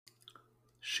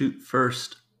Shoot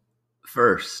first,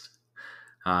 first.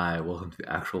 Hi, welcome to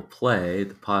Actual Play,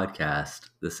 the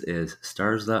podcast. This is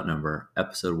Stars Without Number,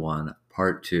 Episode 1,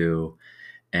 Part 2.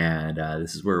 And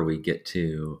this is where we get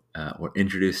to, we're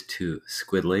introduced to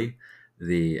Squidly,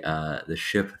 the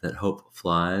ship that Hope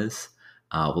flies.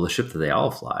 The ship that they all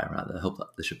fly, rather,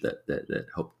 the ship that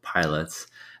Hope pilots,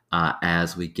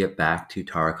 as we get back to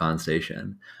Tarakan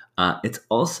Station. It's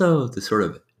also the sort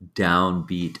of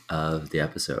downbeat of the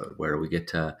episode where we get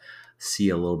to see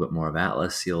a little bit more of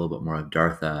Atlas, see a little bit more of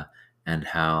Dartha and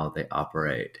how they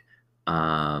operate,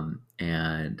 and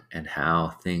how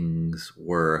things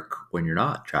work when you're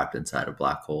not trapped inside a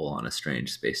black hole on a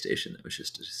strange space station that was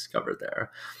just discovered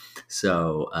there.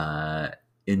 So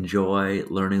enjoy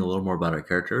learning a little more about our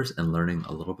characters and learning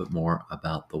a little bit more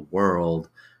about the world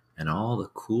and all the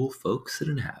cool folks that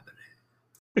inhabit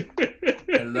it.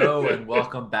 Hello and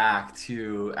welcome back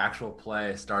to Actual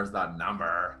Play Stars Without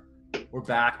Number. We're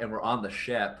back and we're on the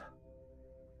ship.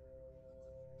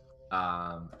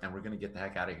 And we're gonna get the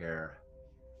heck out of here.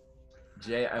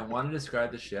 Jay, I want to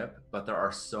describe the ship, but there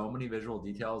are so many visual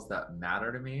details that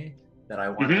matter to me that I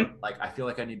want to, I feel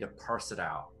like I need to parse it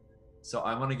out. So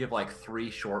I'm gonna give like 3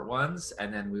 short ones,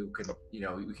 and then we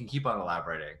can keep on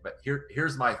elaborating. But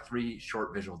here's my 3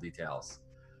 short visual details.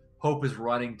 Hope is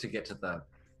running to get to the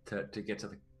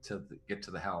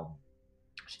helm.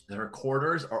 Her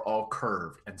quarters are all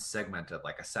curved and segmented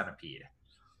like a centipede.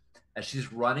 As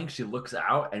she's running, she looks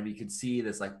out and we can see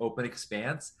this like open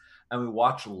expanse, and we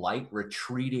watch light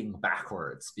retreating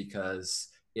backwards because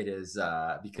it is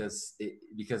because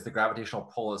the gravitational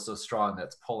pull is so strong that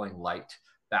it's pulling light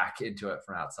back into it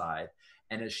from outside.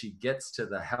 And as she gets to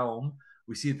the helm,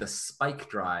 we see the spike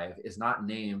drive is not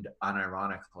named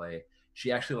unironically.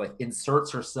 She actually like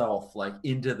inserts herself like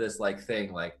into this like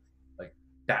thing like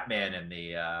Batman in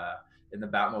the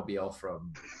Batmobile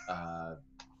from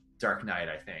Dark Knight,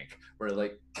 I think, where it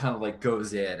like kind of like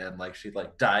goes in and like she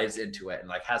like dives into it and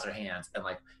like has her hands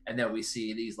and then we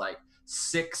see these like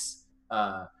six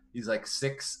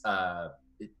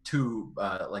two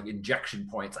like injection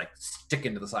points like stick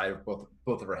into the side of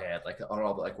both of her head, like on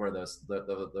all the, like where those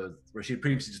where she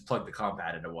previously just plugged the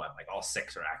combat into one, like all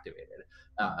 6 are activated,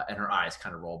 and her eyes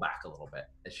kind of roll back a little bit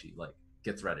as she like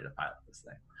gets ready to pilot this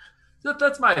thing. So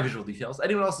that's my visual details.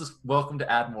 Anyone else is welcome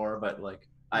to add more, but like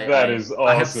that is awesome.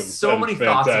 I have so many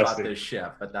thoughts about this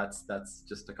ship, but that's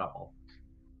just a couple.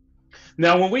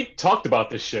 Now, when we talked about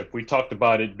this ship, we talked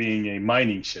about it being a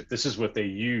mining ship. This is what they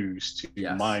use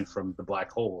to mine from the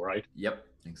black hole, right? Yep,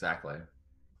 exactly.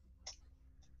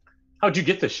 How'd you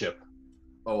get this ship?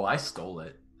 Oh, I stole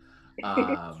it.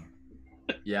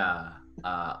 Yeah.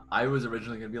 I was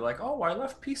originally going to be like, oh, I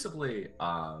left peaceably.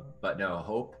 But no,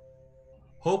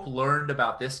 Hope learned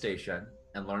about this station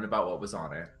and learned about what was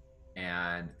on it,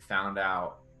 and found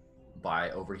out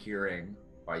by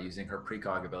using her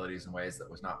precog abilities in ways that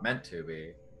was not meant to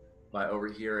be, by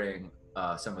overhearing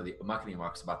some of the Muckety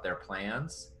Mucks about their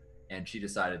plans, and she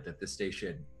decided that this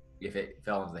station, if it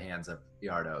fell into the hands of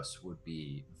Iardos, would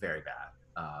be very bad.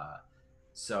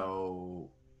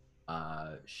 So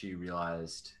she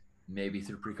realized, maybe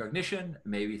through precognition,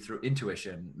 maybe through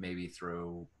intuition, maybe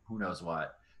through who knows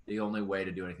what, the only way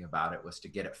to do anything about it was to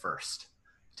get it first,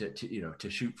 to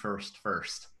shoot first,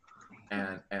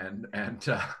 and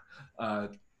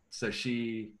so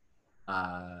she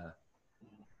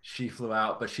flew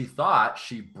out, but she thought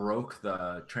she broke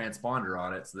the transponder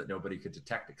on it so that nobody could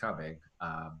detect it coming,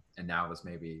 and now was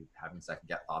maybe having second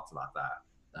thoughts about that.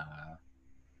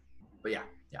 But yeah,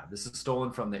 this is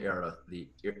stolen from the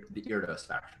Iardos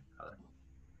faction.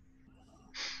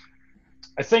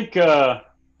 I think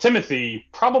Timothy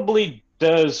probably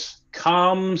does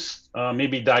comms,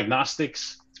 maybe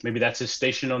diagnostics. Maybe that's his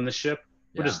station on the ship.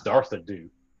 What does Dartha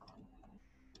do?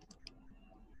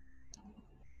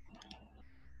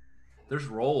 There's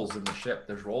roles in the ship.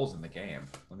 There's roles in the game.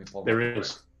 Let me pull them There up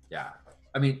is. quick. Yeah.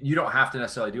 I mean, you don't have to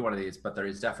necessarily do one of these, but there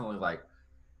is definitely like,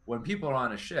 when people are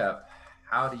on a ship,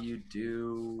 how do you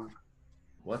do,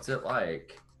 what's it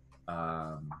like?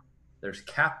 There's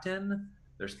captain,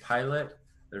 there's pilot,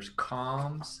 there's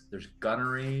comms, there's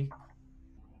gunnery,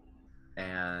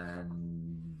 and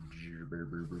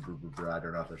I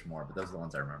don't know if there's more, but those are the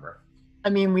ones I remember. I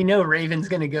mean, we know Raven's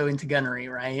going to go into gunnery,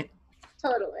 right?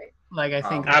 Totally. Like, I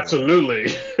think...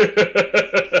 Absolutely.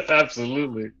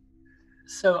 Absolutely.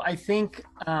 So I think,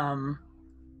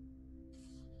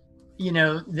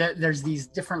 there's these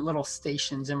different little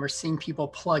stations, and we're seeing people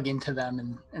plug into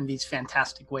them in these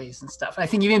fantastic ways and stuff. I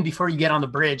think even before you get on the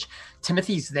bridge,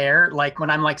 Timothy's there. Like when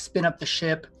I'm like spin up the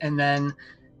ship and then,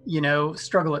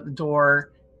 struggle at the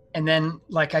door, And then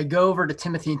like I go over to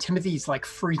Timothy, and Timothy's like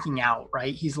freaking out,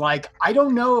 right? He's like, I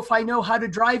don't know if I know how to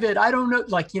drive it. I don't know.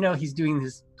 Like, he's doing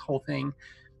this whole thing.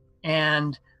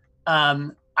 And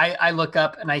I look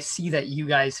up and I see that you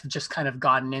guys have just kind of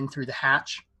gotten in through the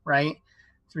hatch, right?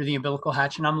 Through the umbilical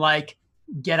hatch. And I'm like,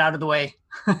 get out of the way.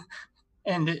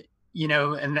 And,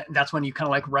 and that's when you kind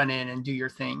of like run in and do your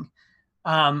thing.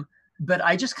 But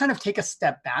I just kind of take a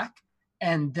step back,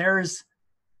 and there's,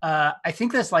 I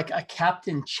think there's like a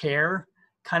captain chair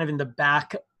kind of in the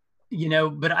back,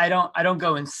 but I don't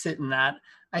go and sit in that.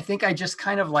 I think I just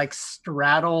kind of like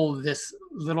straddle this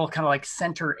little kind of like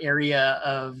center area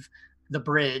of the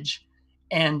bridge.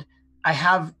 And I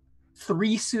have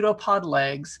 3 pseudopod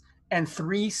legs and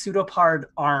 3 pseudopod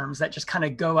arms that just kind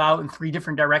of go out in 3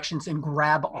 different directions and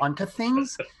grab onto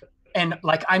things. And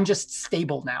like, I'm just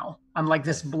stable now. I'm like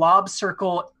this blob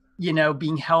circle,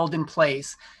 being held in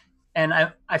place. And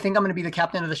I think I'm going to be the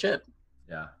captain of the ship.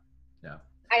 Yeah. Yeah.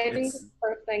 I think the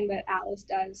first thing that Atlas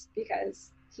does,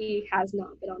 because he has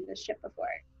not been on this ship before,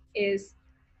 is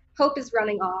Hope is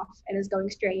running off and is going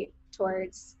straight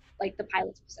towards like the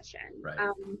pilot's position. Right.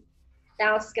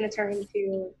 Atlas is going to turn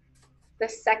to the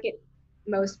second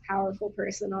most powerful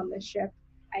person on this ship,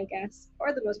 I guess,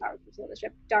 or the most powerful person on the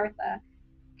ship, Dartha,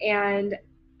 and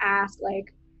ask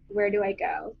like, where do I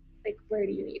go? Like, where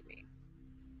do you need me?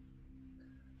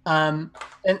 And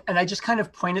I just kind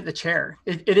of point at the chair.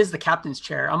 It is the captain's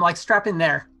chair. I'm like, strap in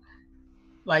there.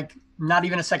 Like, not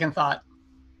even a second thought.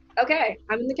 Okay,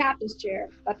 I'm in the captain's chair.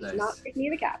 That does Nice. not make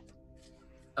me the captain.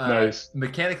 Nice.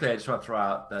 Mechanically, I just want to throw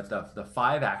out that the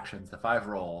 5 actions, the 5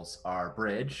 roles are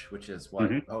bridge, which is what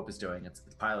Hope is doing. It's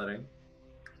piloting.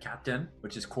 Captain,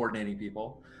 which is coordinating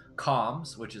people.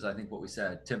 Comms, which is I think what we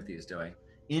said Timothy is doing.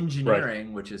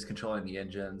 Engineering, which is controlling the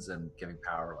engines and giving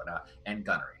power and whatnot. And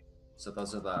gunnery. So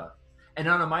those are and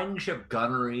on a mining ship,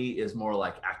 gunnery is more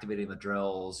like activating the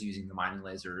drills, using the mining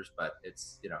lasers, but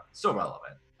it's, still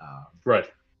relevant.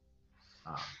 Right.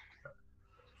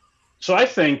 So I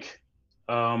think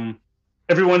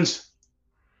everyone's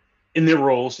in their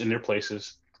roles, in their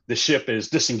places. The ship is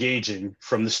disengaging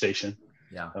from the station.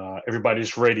 Yeah.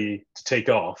 Everybody's ready to take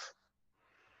off.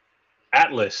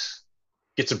 Atlas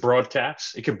gets a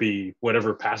broadcast. It could be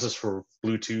whatever passes for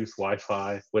Bluetooth,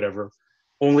 Wi-Fi, whatever.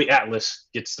 Only Atlas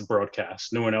gets the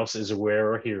broadcast. No one else is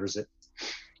aware or hears it.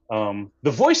 The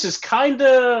voice is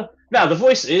the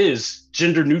voice is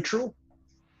gender neutral,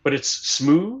 but it's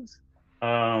smooth.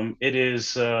 It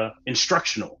is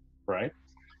instructional, right?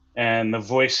 And the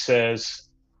voice says,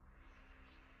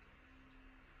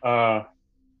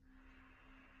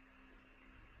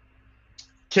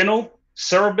 Kennel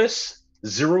Cerebus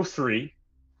 03,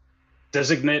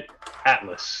 designate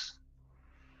Atlas.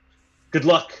 Good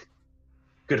luck.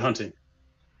 Good hunting.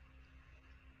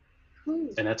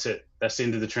 And that's it. That's the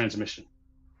end of the transmission.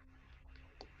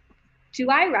 Do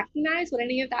I recognize what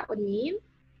any of that would mean?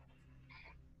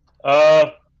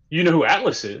 You know who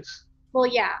Atlas is. Well,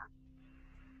 yeah.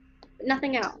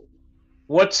 Nothing else.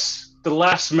 What's the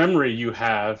last memory you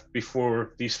have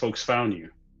before these folks found you?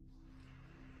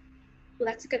 Well,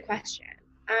 that's a good question.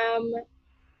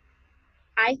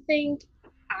 I think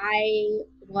I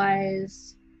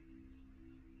was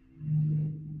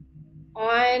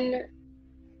on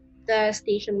the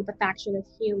station with a faction of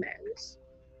humans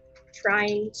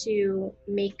trying to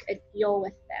make a deal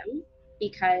with them,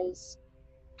 because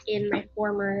in my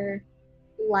former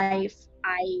life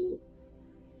I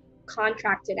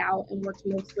contracted out and worked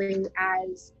mostly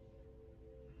as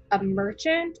a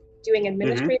merchant doing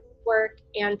administrative work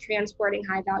and transporting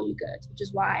high value goods, which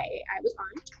is why I was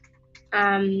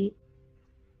armed.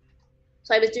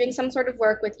 So I was doing some sort of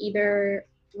work with either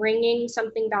bringing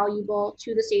something valuable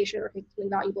to the station or taking something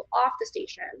valuable off the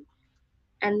station.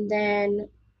 And then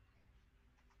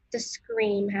the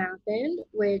scream happened,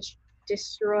 which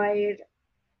destroyed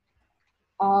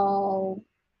all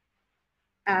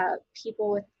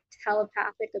people with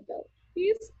telepathic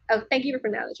abilities. Oh, thank you for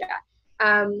putting that in the chat.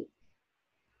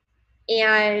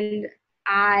 And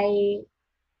I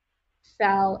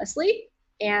fell asleep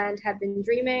and have been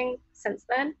dreaming since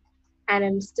then, and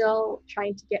I'm still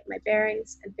trying to get my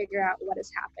bearings and figure out what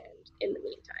has happened in the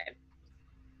meantime.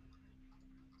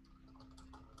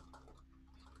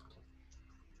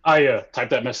 I typed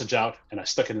that message out and I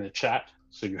stuck it in the chat,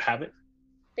 so you have it.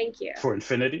 Thank you. For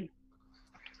infinity.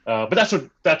 But that's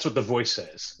what the voice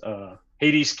says.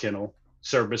 Hades Kennel,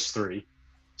 Cerebus 03,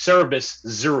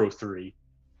 Cerebus 03,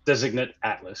 designate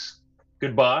Atlas.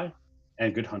 Goodbye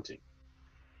and good hunting.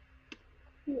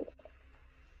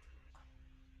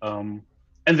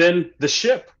 And then the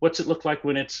ship, what's it look like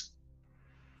when it's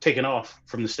taken off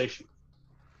from the station?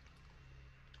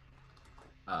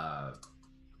 uh,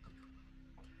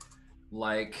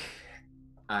 like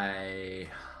a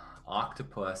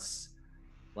octopus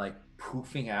like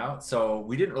poofing out. So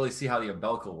we didn't really see how the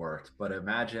umbilical worked, but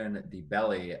imagine the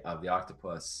belly of the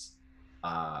octopus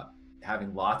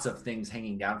having lots of things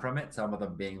hanging down from it, some of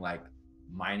them being like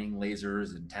mining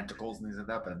lasers and tentacles and things like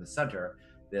that, but in the center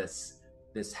this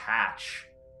hatch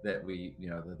that we, you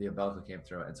know, the umbilical came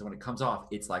through. And so when it comes off,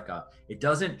 it's like it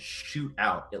doesn't shoot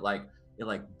out, it like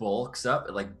bulks up,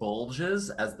 it like bulges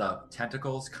as the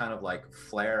tentacles kind of like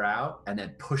flare out and then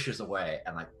pushes away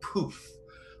and like poof,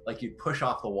 like you push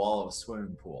off the wall of a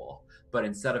swimming pool. But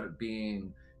instead of it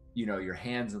being, you know, your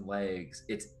hands and legs,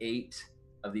 it's 8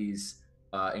 of these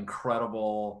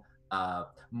incredible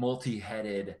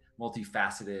multi-headed,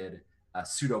 multifaceted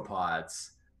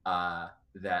pseudopods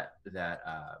that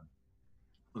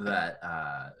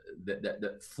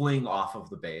fling off of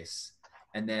the base,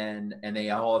 and they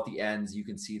all at the ends you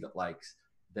can see that like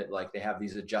they have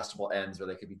these adjustable ends where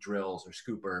they could be drills or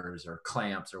scoopers or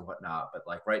clamps or whatnot. But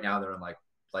like right now they're in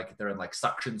like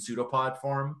suction pseudopod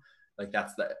form. Like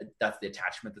that's the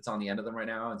attachment that's on the end of them right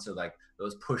now, and so like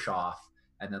those push off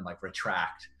and then like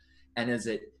retract, and as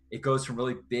it goes from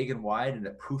really big and wide and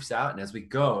it poofs out, and as we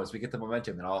get the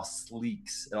momentum, it all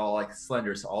sleeks, it all like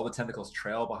slender, so all the tentacles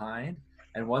trail behind,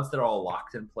 and once they're all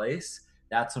locked in place,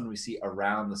 that's when we see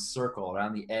around the circle,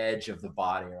 around the edge of the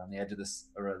body, around the edge of this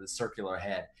or the circular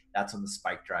head, that's when the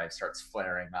spike drive starts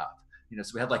flaring up. You know,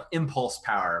 so we had like impulse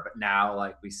power, but now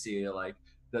like we see like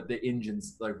the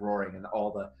engines like roaring and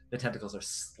all the tentacles are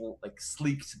like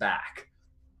sleeked back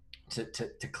to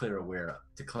clear away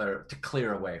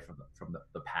from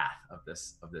the path of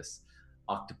this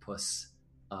octopus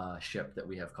ship that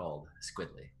we have called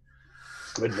Squidly.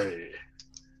 Squidly.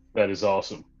 That is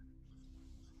awesome.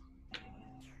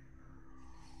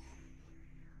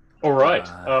 All right.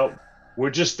 We're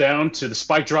just down to the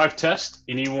spike drive test.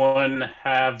 Anyone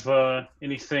have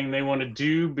anything they want to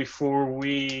do before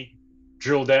we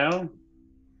drill down?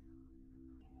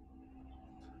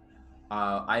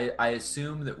 I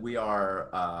assume that we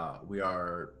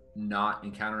are not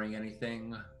encountering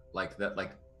anything like that.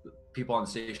 Like people on the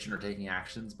station are taking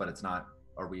actions, but it's not.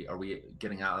 Are we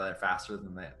getting out of there faster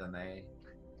than they?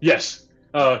 Yes.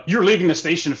 You're leaving the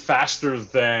station faster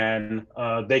than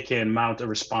they can mount a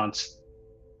response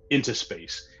into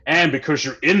space, and because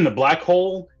you're in the black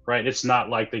hole, right? It's not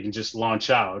like they can just launch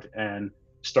out and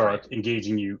start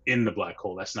engaging you in the black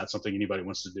hole. That's not something anybody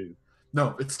wants to do.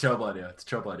 No, it's a terrible idea. It's a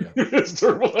terrible idea. It's a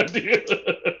terrible idea.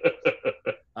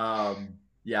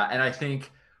 Yeah, and I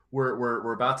think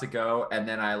we're about to go, and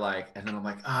then I'm like,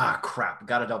 crap,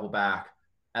 gotta double back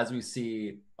as we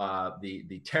see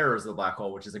the terrors of the black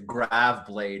hole, which is a grav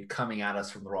blade coming at us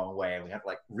from the wrong way, and we have to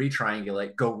like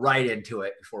retriangulate, go right into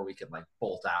it before we can like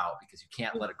bolt out, because you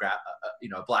can't let a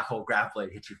black hole grav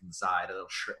blade hit you from the side.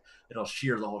 It'll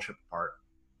shear the whole ship apart.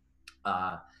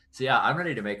 So yeah, I'm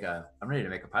ready to make a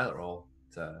pilot roll.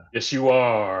 Yes, you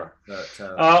are.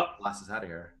 To blast us out of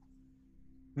here.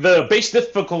 The base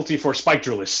difficulty for Spike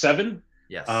Drill is 7.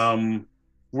 Yes.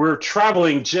 We're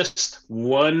traveling just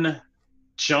one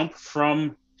jump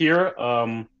from here.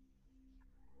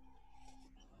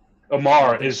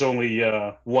 Amar is only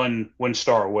one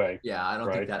star away. Yeah, I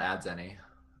don't think that adds any.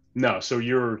 No, so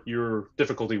your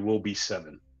difficulty will be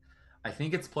 7. I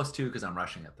think it's +2 because I'm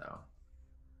rushing it though.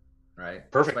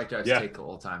 Right. Perfect. Spike drives take a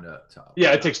little time to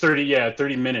it takes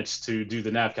 30 minutes to do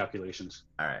the nav calculations.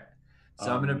 All right.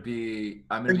 So I'm gonna be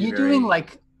doing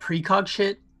like precog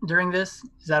shit during this?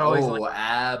 Is that always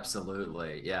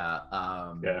absolutely. Yeah.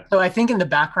 So I think in the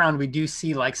background we do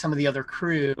see like some of the other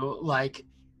crew like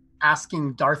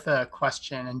asking Dartha a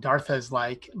question, and Dartha's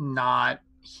like not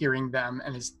hearing them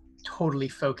and is totally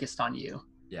focused on you.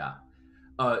 Yeah.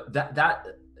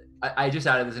 I just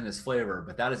added this in as flavor,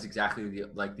 but that is exactly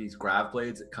these grav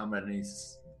blades that come at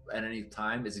any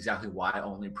time is exactly why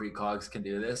only precogs can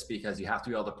do this, because you have to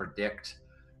be able to predict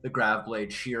the grav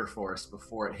blade shear force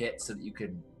before it hits so that you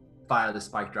can fire the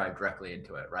spike drive directly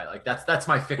into it, right? Like that's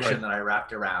my fiction that I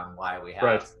wrapped around why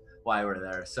we're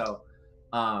there. So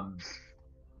so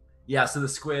the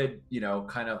squid,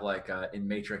 kind of like in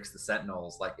Matrix, the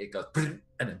Sentinels, like it goes and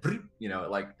then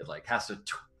it has to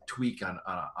tweak on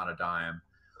a dime.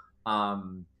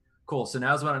 Cool. So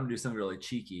now's when I'm gonna do something really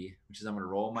cheeky, which is I'm gonna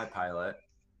roll my pilot.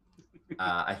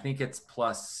 I think it's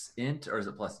plus int, or is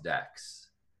it plus dex?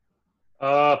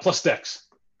 Plus dex.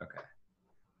 Okay.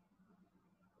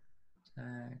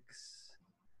 Dex.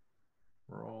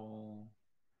 Roll.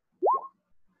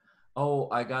 Oh,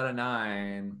 I got a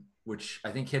 9, which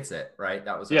I think hits it, right?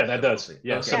 That was that does.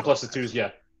 Yeah, okay. 7 plus the 2s.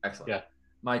 Yeah. Excellent. Yeah.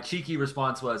 my cheeky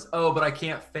response was, "Oh, but I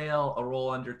can't fail a roll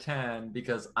under 10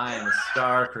 because I am a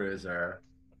star cruiser.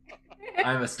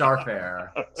 I'm a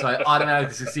starfarer, so I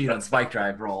automatically succeed on spike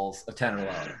drive rolls of 10 or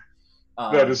lower."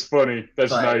 That is funny.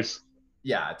 That's but- nice.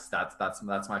 Yeah, that's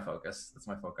my focus. That's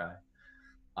my foci.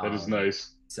 That is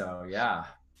nice. So yeah,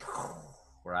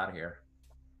 we're out of here.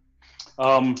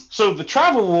 So the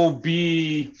travel will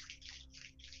be,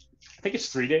 I think it's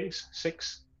 3 days,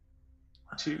 6,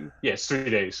 2. Yeah, it's 3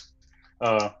 days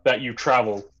that you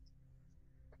travel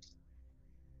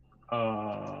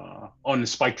on the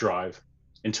spike drive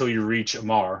until you reach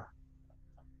Amar.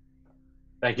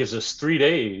 That gives us 3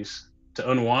 days to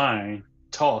unwind,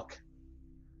 talk,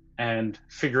 and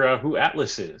figure out who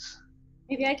Atlas is.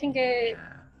 Maybe I can get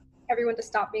Yeah. everyone to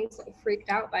stop being so freaked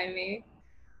out by me.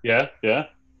 Yeah, yeah.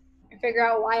 And figure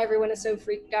out why everyone is so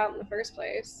freaked out in the first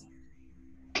place.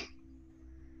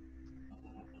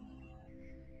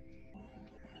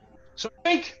 So I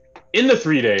think in the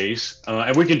 3 days,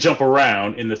 and we can jump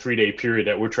around in the 3-day period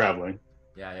that we're traveling.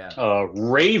 Yeah.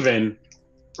 Raven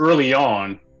early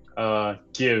on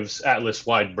gives Atlas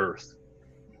wide berth.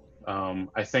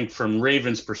 I think from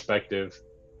Raven's perspective,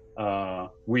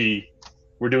 we're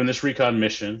doing this recon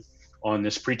mission on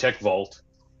this pre-tech vault,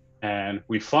 and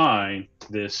we find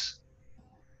this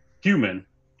human.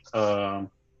 How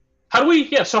do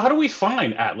we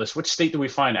find Atlas? Which state do we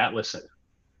find Atlas in?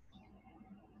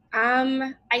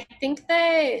 I think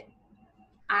that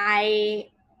I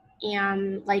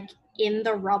am like in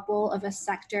the rubble of a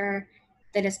sector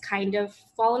that has kind of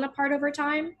fallen apart over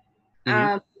time.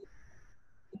 Mhm.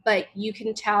 But you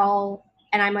can tell,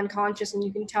 and I'm unconscious, and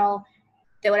you can tell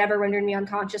that whatever rendered me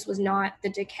unconscious was not the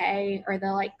decay or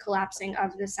the like collapsing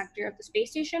of the sector of the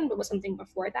space station, but was something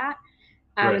before that.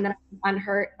 Right. And then I'm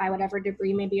unhurt by whatever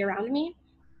debris may be around me.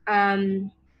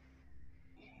 And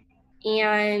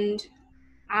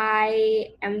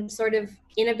I am sort of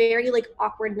in a very like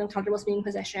awkward and uncomfortable seating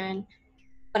position,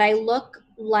 but I look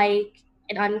like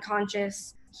an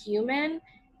unconscious human,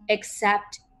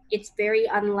 except it's very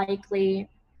unlikely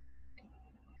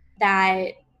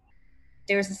that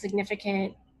there's a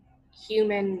significant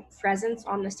human presence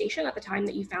on the station. At the time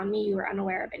that you found me, you were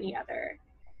unaware of any other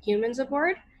humans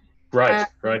aboard. Right,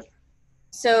 right.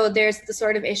 So there's the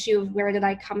sort of issue of where did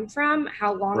I come from?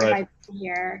 How long have I been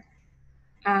here?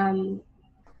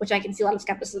 Which I can see a lot of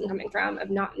skepticism coming from, of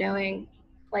not knowing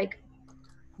like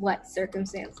what the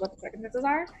circumstances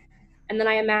are. And then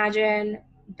I imagine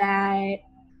that.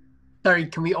 Sorry,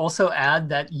 can we also add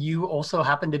that you also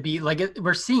happen to be like,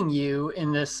 we're seeing you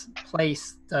in this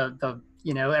place, the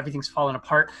everything's falling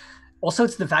apart. Also,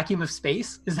 it's the vacuum of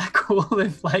space. Is that cool?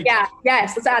 If like, yeah,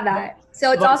 yes, let's add that.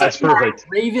 So it's Well, also That's perfect.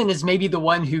 Raven is maybe the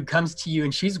one who comes to you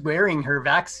and she's wearing her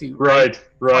vac suit. Right.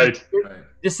 Right.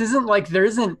 This isn't like, there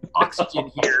isn't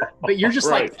oxygen here, but you're just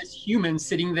Right. like this human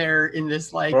sitting there in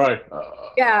this like, Right.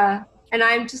 Yeah, and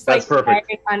I'm just That's like perfect.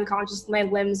 very unconscious, my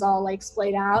limbs all like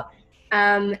splayed out,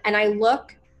 and I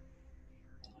look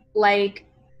like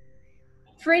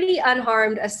pretty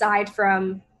unharmed aside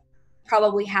from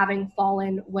probably having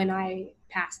fallen when I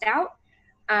passed out,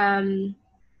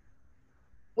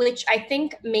 which I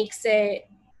think makes it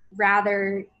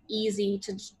rather easy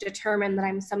to determine that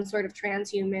I'm some sort of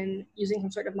transhuman using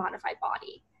some sort of modified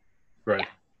body. Right. Yeah.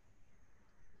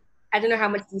 I don't know how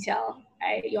much detail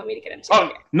you want me to get into.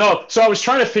 Oh no! So I was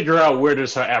trying to figure out where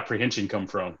does her apprehension come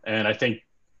from, and I think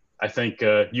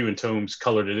you and Tomes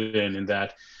colored it in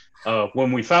that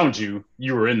when we found you,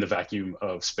 you were in the vacuum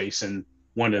of space in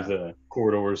one of the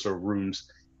corridors or rooms,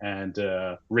 and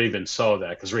Raven saw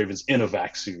that because Raven's in a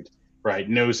vac suit, right?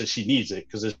 Knows that she needs it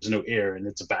because there's no air and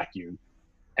it's a vacuum,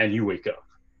 and you wake up,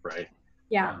 right?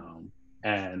 Yeah.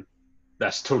 And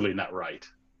that's totally not right.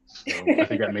 So I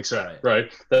think that makes her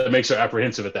right. That makes her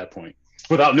apprehensive at that point,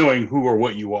 without knowing who or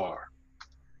what you are.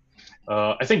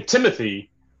 I think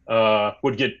Timothy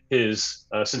would get his,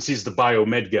 since he's the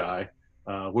biomed guy,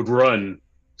 would run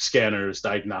scanners,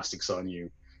 diagnostics on you,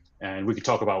 and we could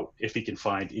talk about if he can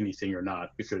find anything or not,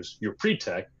 because you're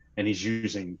pre-tech and he's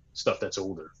using stuff that's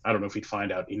older. I don't know if he'd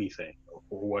find out anything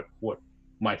or what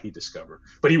might he discover,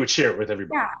 but he would share it with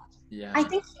everybody. Yeah. I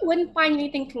think he wouldn't find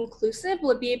anything conclusive,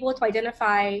 would be able to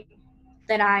identify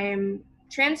that I'm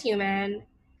transhuman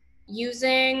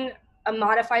using a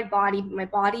modified body. My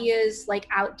body is like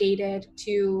outdated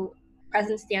to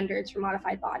present standards for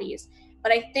modified bodies.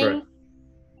 But I think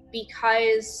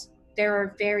because there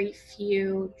are very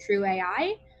few true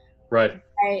AI, Right.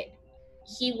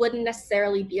 he wouldn't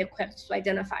necessarily be equipped to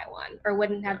identify one or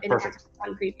wouldn't have been Perfect.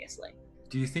 one previously.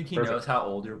 Do you think he Perfect. knows how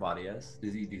old your body is? Do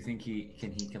you think he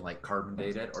can like carbon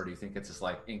date it, or do you think it's just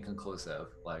like inconclusive?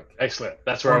 Like, Excellent.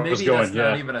 That's where or I was maybe going. that's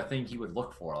not Yeah. even a thing he would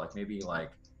look for. Like maybe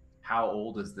like how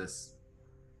old is this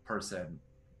person?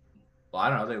 Well, I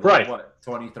don't know. They look Right. what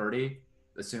 20, 30?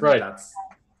 Assume Right. that's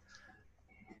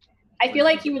I feel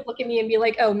like he would look at me and be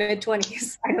like, "Oh,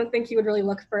 mid-20s." I don't think he would really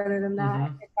look further than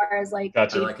that Mhm. as far as like.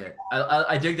 Gotcha. I like it.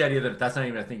 I dig the idea that that's not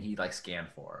even a thing he like scanned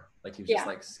for. Like he was just Yeah.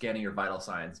 like scanning your vital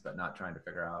signs, but not trying to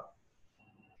figure out.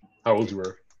 How old you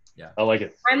were. Yeah. I like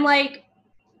it. I'm like,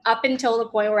 up until the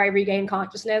point where I regain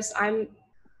consciousness, I'm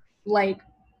like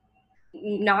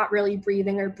not really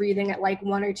breathing or breathing at like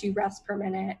 1 or 2 breaths per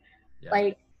minute. Yeah.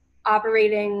 Like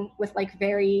operating with like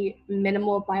very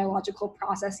minimal biological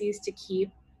processes to keep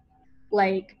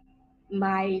like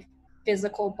my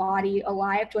physical body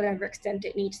alive to whatever extent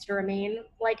it needs to remain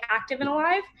like active and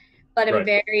alive. But I'm Right.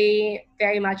 very,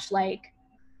 very much like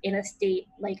in a state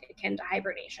like akin to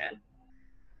hibernation.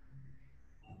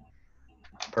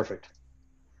 Perfect.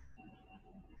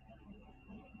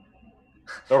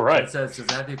 All right. It says, does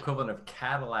that have the equivalent of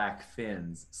Cadillac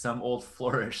fins? Some old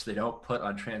flourish they don't put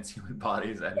on transhuman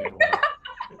bodies anymore.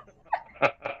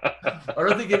 I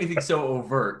don't think anything's so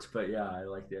overt, but yeah, I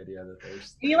like the idea that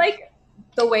there's. I feel like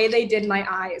the way they did my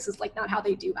eyes is like not how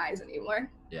they do eyes anymore.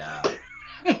 Yeah.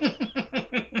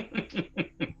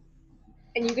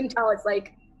 And you can tell it's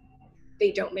like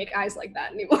they don't make eyes like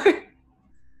that anymore.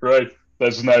 Right.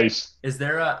 That's nice. Is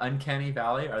there a uncanny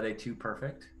valley? Are they too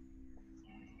perfect?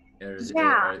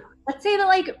 Yeah. Let's say that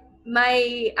like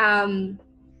my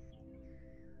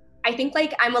I think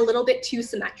like I'm a little bit too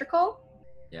symmetrical.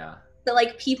 Yeah. So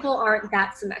like people aren't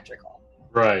that symmetrical.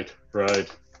 Right. Right.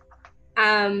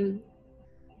 And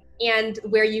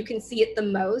where you can see it the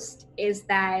most is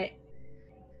that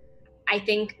I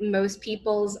think most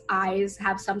people's eyes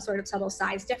have some sort of subtle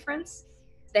size difference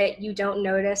that you don't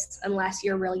notice unless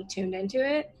you're really tuned into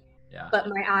it. Yeah. But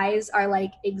my eyes are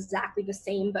like exactly the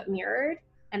same but mirrored,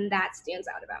 and that stands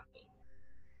out about me.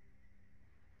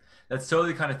 That's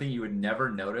totally the kind of thing you would never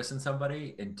notice in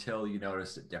somebody until you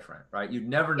noticed it different, right? You'd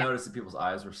never notice that people's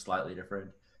eyes were slightly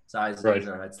different sizes Right.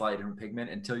 or had slightly different pigment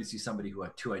until you see somebody who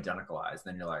had 2 identical eyes.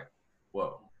 Then you're like,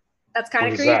 whoa. That's kind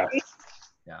What of is crazy. that?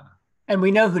 Yeah. And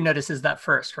we know who notices that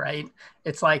first, right?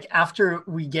 It's like after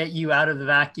we get you out of the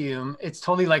vacuum, it's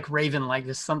totally like Raven, like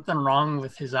there's something wrong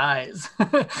with his eyes.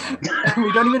 And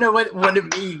we don't even know what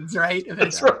it means, right? If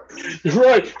it's, That's right. You're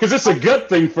right. Because it's a good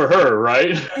thing for her,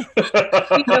 right? You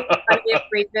know, if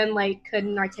Raven like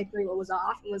couldn't articulate what was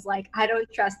off and was like, I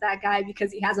don't trust that guy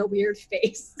because he has a weird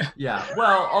face. Yeah.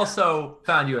 Well, also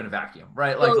found you in a vacuum,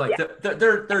 right? Like, Oh, like yeah.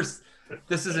 there's,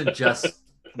 this isn't just,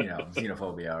 you know,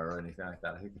 xenophobia or anything like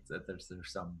that. I think it's,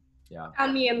 there's some, yeah.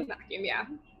 Found me in the vacuum, yeah.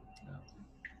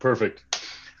 Perfect.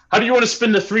 How do you want to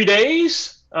spend the 3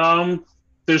 days?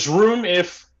 There's room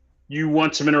if you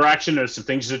want some interaction or some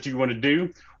things that you want to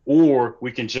do, or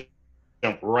we can just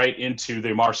jump right into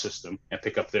the Mars system and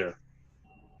pick up there.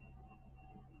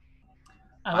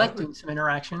 I like doing some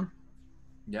interaction.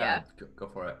 Yeah. Go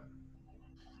for it.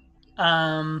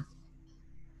 I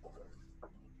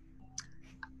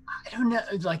don't know,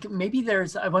 like maybe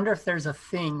I wonder if there's a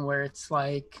thing where it's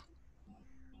like,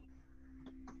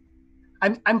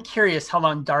 I'm curious how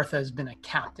long Dartha has been a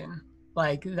captain.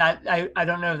 Like that, I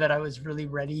don't know that I was really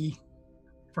ready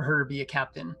for her to be a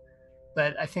captain,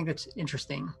 but I think that's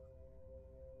interesting.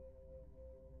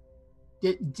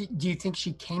 Do you think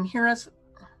she came here as?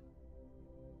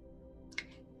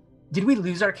 Did we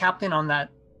lose our captain on that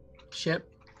ship?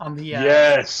 On the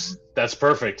Yes, that's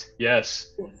perfect.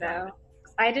 Yes. So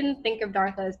I didn't think of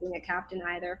Dartha as being a captain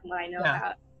either, from what I know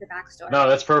about the backstory. No,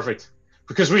 that's perfect.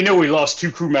 Because we know we lost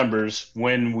 2 crew members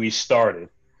when we started.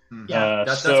 Yeah.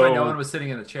 That's why no one was sitting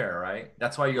in the chair, right?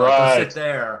 That's why you're like, go sit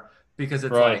there, because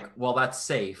it's like, well, that's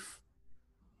safe,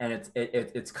 and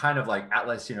it's kind of like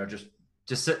Atlas, you know, just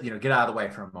sit, you know, get out of the way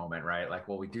for a moment, right? Like,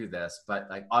 well, we do this, but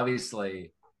like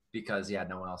obviously because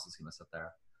no one else is gonna sit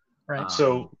there, right?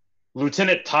 So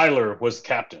Lieutenant Tyler was the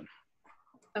captain.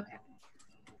 Okay.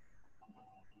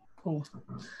 Cool.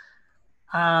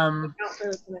 Not for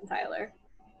Lieutenant Tyler.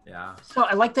 Yeah. So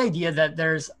I like the idea that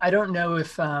there's, I don't know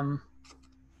if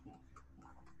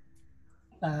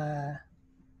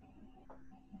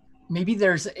maybe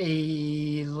there's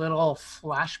a little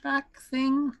flashback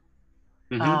thing.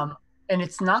 Mm-hmm. And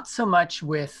it's not so much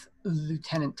with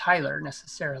Lieutenant Tyler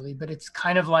necessarily, but it's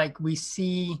kind of like we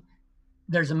see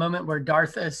there's a moment where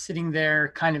Dartha is sitting there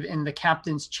kind of in the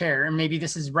captain's chair. And maybe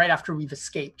this is right after we've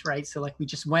escaped, right? So like we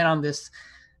just went on this,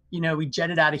 you know, we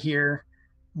jetted out of here.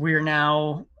 We're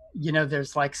now, you know,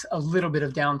 there's like a little bit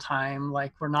of downtime,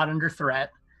 like we're not under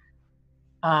threat.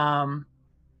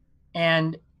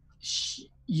 and she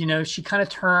kind of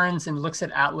turns and looks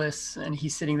at Atlas, and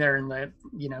he's sitting there in the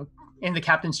in the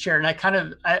captain's chair, and I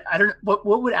don't what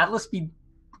would Atlas be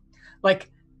like?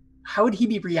 How would he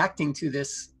be reacting to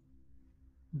this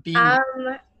being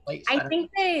place? I think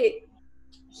that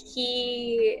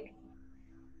he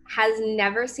has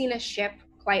never seen a ship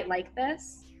quite like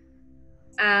this.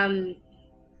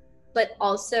 But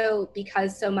also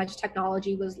because so much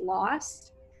technology was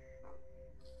lost,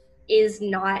 is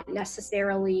not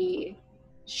necessarily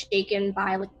shaken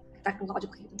by like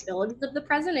technological capabilities of the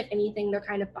present. If anything, they're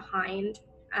kind of behind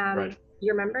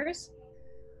your members.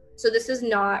 So this is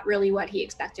not really what he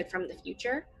expected from the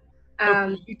future.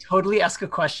 You totally ask a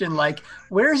question like,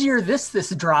 "Where's your this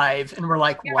drive?" And we're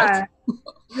like, "What?"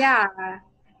 Yeah,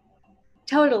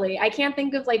 totally. I can't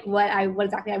think of like what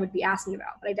exactly I would be asking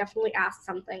about, but I definitely asked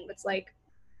something that's like,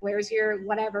 "Where's your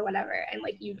whatever," and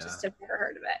like you just have never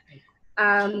heard of it.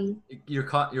 Your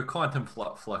quantum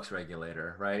flux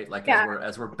regulator, right? Like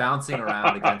as we're bouncing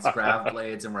around against grav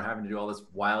blades and we're having to do all this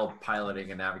wild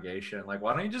piloting and navigation, like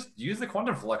why don't you just use the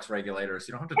quantum flux regulator so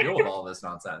you don't have to deal with all this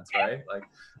nonsense, right? Like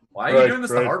why are you doing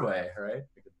this the hard way, right?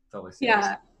 I could totally see this.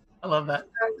 I love that.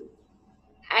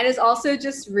 And it's also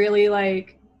just really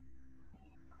like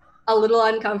a little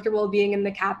uncomfortable being in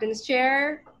the captain's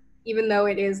chair, even though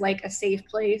it is like a safe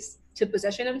place to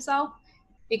position himself,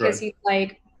 because he's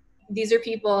like, these are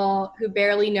people who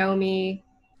barely know me,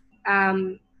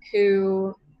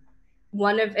 who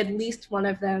at least one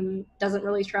of them doesn't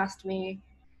really trust me.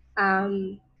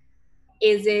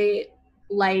 Is it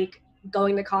like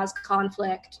going to cause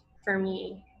conflict for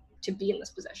me to be in this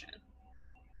position?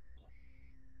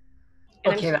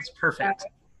 And okay, that's perfect.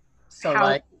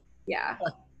 So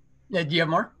do you have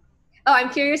more? Oh, I'm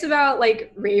curious about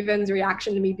like Raven's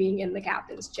reaction to me being in the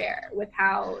captain's chair with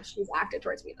how she's acted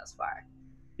towards me thus far.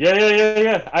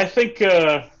 Yeah. I think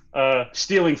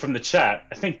stealing from the chat,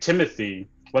 I think Timothy,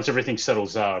 once everything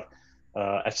settles out,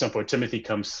 at some point Timothy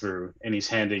comes through and he's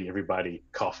handing everybody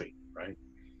coffee, right?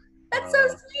 That's so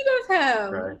sweet of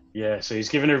him. Right. Yeah, so he's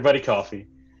giving everybody coffee.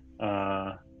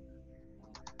 I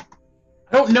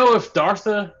don't know if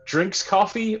Dartha drinks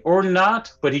coffee or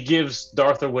not, but he gives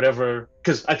Dartha whatever,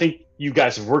 because I think you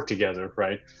guys have worked together,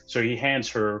 right? So he hands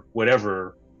her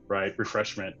whatever, right,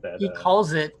 refreshment that he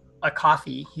calls it a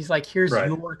coffee. He's like, "Here's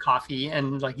your coffee,"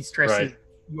 and like he stresses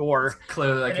your. It's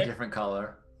clearly like a different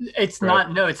color. It's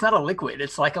not. No, it's not a liquid.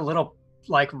 It's like a little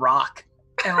like rock.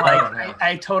 And like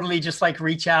I totally just like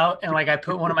reach out and like I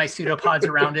put one of my pseudopods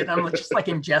around it. I'm just like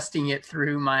ingesting it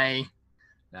through my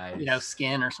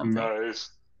skin or something. Nice.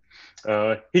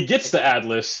 He ggets the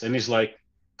Atlas and he's like,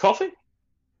 "Coffee?"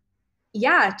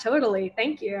 Yeah, totally.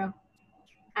 Thank you.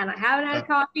 And I haven't had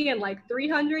coffee in like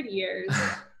 300 years.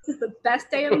 This is the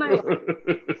best day of my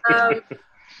life.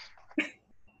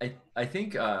 I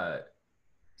think.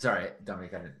 Sorry,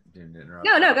 Dominic, I didn't interrupt.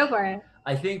 No, go for it.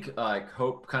 I think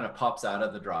Hope kind of pops out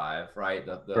of the drive, right?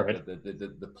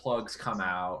 The plugs come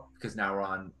out because now we're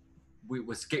on. We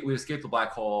escaped the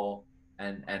black hole,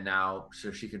 and now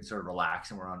so she can sort of relax,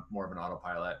 and we're on more of an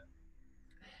autopilot.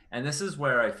 And this is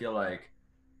where I feel like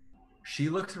she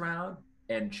looks around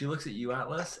and she looks at you,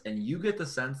 Atlas, and you get the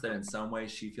sense that in some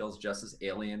ways she feels just as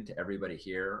alien to everybody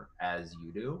here as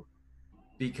you do,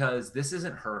 because this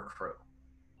isn't her crew.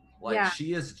 Like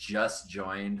she has just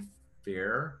joined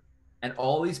Fear, and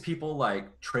all these people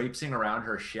like traipsing around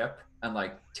her ship and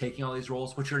like taking all these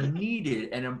roles, which are needed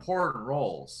and important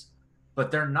roles, but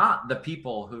they're not the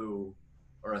people who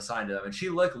are assigned to them. And she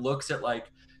like looks at like,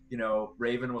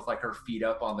 Raven with like her feet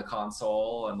up on the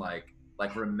console and like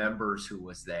remembers who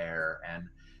was there, and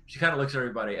she kind of looks at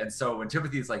everybody. And so when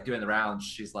Timothy's like doing the rounds,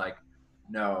 she's like,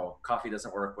 "No, coffee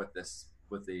doesn't work with this,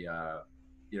 with the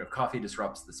coffee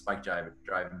disrupts the spike drive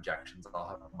injections. I'll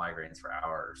have migraines for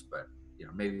hours, but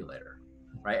maybe later."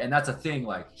 Right. And that's a thing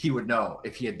like he would know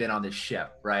if he had been on this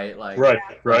ship, right? Like right.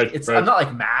 I'm not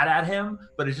like mad at him,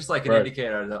 but it's just like an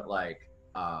indicator that like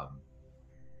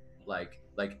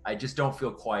I just don't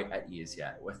feel quite at ease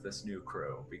yet with this new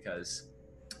crew, because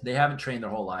they haven't trained their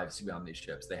whole lives to be on these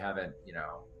ships. They haven't,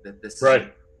 this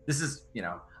is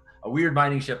a weird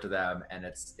mining ship to them, and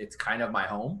it's kind of my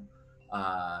home.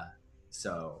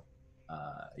 So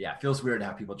it feels weird to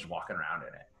have people just walking around in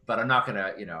it, but I'm not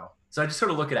gonna, so I just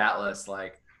sort of look at Atlas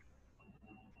like,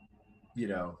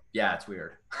 it's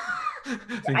weird.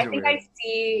 I think I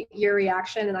see your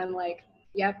reaction and I'm like,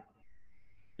 yep.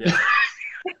 Yeah.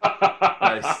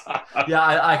 Nice. Yeah.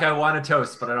 I want to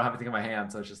toast, but I don't have anything in my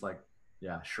hand. So it's just like,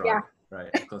 shrug. Yeah.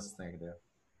 Right. The closest thing I can do.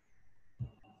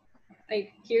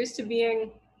 Like, here's to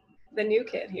being the new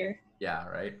kid here. Yeah.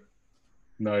 Right.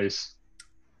 Nice.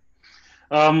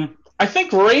 I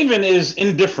think Raven is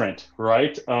indifferent,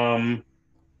 right?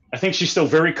 I think she's still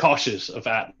very cautious of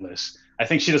Atlas. I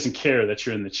think she doesn't care that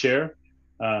you're in the chair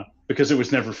because it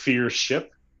was never Fear's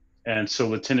ship. And so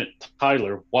Lieutenant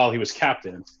Tyler, while he was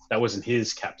captain, that wasn't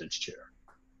his captain's chair.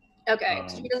 Okay,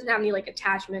 so he doesn't have any like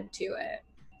attachment to it.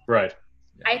 Right.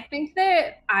 I think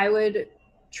that I would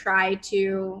try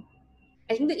to.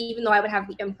 I think that even though I would have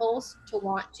the impulse to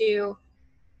want to,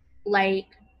 like,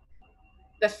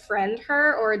 befriend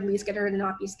her or at least get her to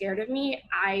not be scared of me,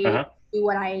 I do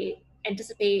what I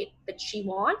anticipate that she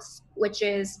wants, which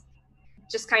is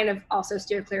just kind of also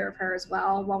steer clear of her as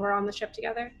well while we're on the ship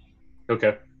together.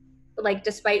 Okay. But, like,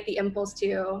 despite the impulse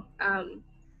to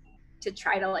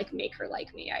try to like make her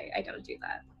like me, I don't do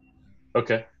that.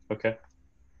 Okay.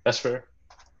 That's fair.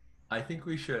 I think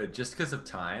we should, just because of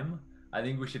time, I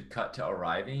think we should cut to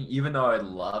arriving, even though I'd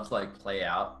love to like play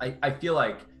out. I feel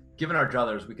like given our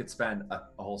druthers, we could spend a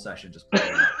whole session just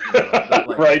playing out.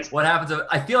 Like, right. What happens?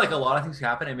 I feel like a lot of things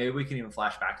happen, and maybe we can even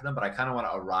flash back to them. But I kind of want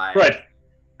to arrive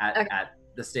at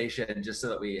the station just so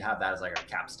that we have that as like our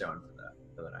capstone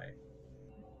for the night.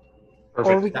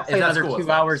 Perfect. Or we can play another 2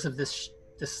 hours of this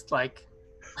like.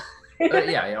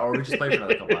 Yeah, or we just play for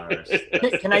another couple hours.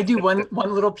 Can I do one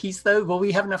little piece though? Will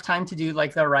we have enough time to do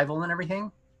like the arrival and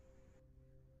everything?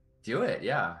 Do it,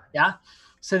 yeah. Yeah.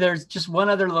 So there's just one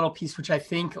other little piece, which I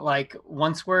think like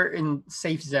once we're in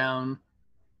safe zone,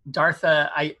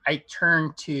 Dartha, I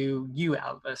turn to you,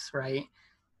 Atlas, right?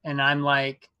 And I'm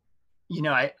like,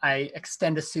 I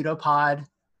extend a pseudopod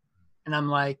and I'm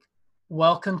like,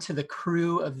 welcome to the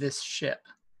crew of this ship.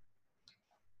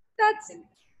 That's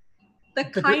the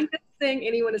kindest thing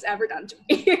anyone has ever done to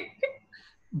me.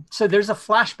 So there's a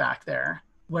flashback there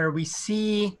where we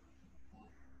see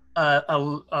a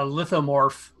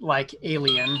lithomorph like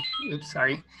alien.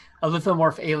 A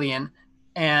lithomorph alien,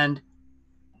 and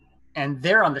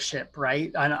they're on the ship,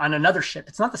 right? On another ship.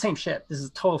 It's not the same ship. This is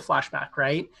a total flashback,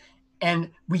 right? And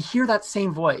we hear that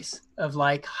same voice of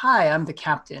like, "Hi, I'm the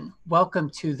captain. Welcome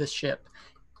to the ship."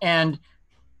 And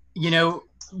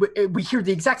we hear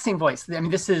the exact same voice. I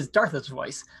mean, this is Dartha's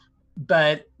voice,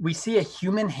 but we see a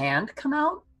human hand come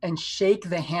out and shake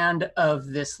the hand of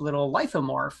this little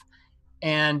lithomorph.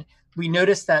 And we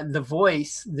notice that the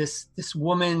voice, this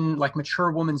woman, like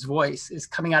mature woman's voice, is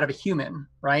coming out of a human,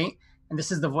 right? And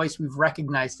this is the voice we've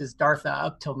recognized as Dartha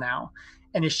up till now,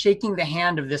 and is shaking the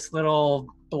hand of this little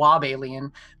blob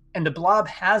alien. And the blob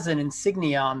has an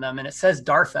insignia on them, and it says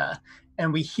Dartha.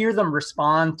 And we hear them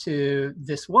respond to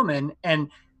this woman, and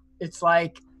it's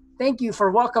like, "Thank you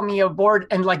for welcoming me aboard."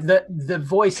 And like the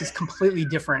voice is completely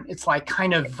different. It's like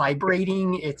kind of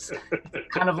vibrating. It's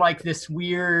kind of like this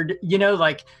weird,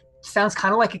 like sounds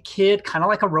kind of like a kid, kind of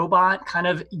like a robot, kind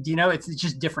of, it's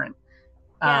just different.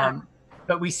 Yeah.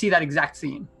 But we see that exact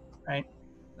scene, right?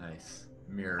 Nice.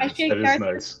 Mirrors. I shake That is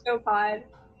Dartha's pseudopod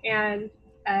and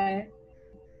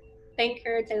thank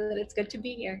her, tell her that it's good to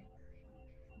be here.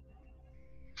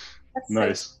 That's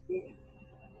nice. So sweet.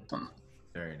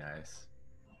 Very nice.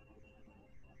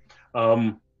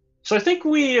 So I think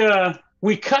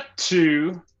we cut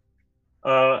to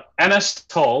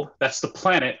Anastal. That's the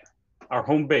planet, our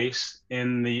home base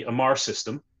in the Amar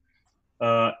system.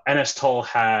 Anastal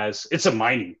it's a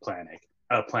mining planet.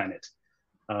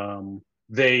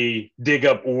 They dig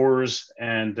up ores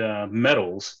and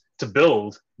metals to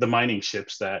build the mining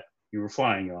ships that you were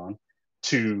flying on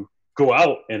to go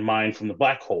out and mine from the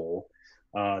black hole.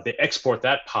 They export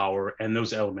that power and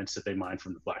those elements that they mine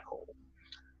from the black hole.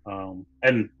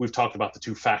 And we've talked about the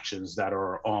two factions that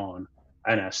are on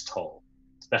Anastal.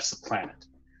 That's the planet.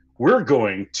 We're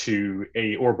going to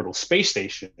a orbital space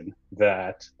station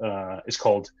that is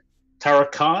called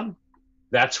Tarakan.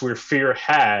 That's where Fear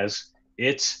has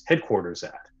its headquarters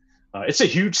at. It's a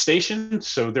huge station,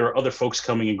 so there are other folks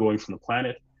coming and going from the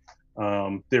planet.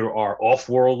 There are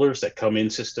off-worlders that come in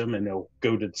system, and they'll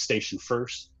go to the station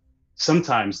first,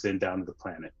 sometimes then down to the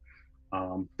planet.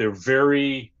 They're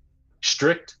very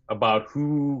strict about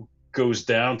who goes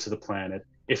down to the planet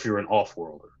if you're an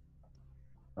off-worlder.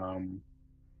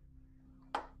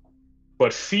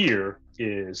 But Fear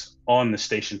is on the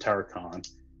station Tarakan,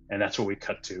 and that's what we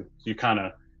cut to. You kind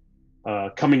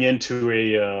of coming into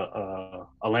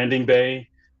a landing bay.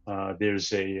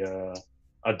 There's a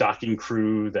docking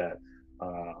crew that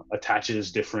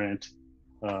attaches different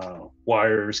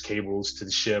wires, cables to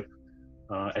the ship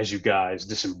as you guys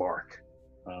disembark.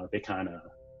 They kind of.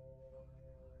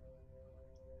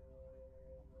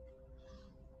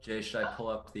 Jay, should I pull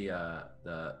up the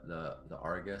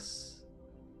Argus?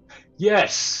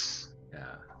 Yes.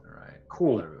 Yeah. All right.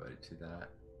 Cool. Pull everybody to that.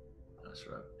 I'll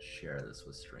sort of share this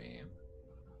with stream.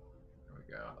 There we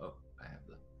go. Oh, I have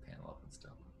the panel 11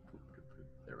 still.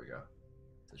 There we go.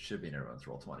 So it should be in everyone's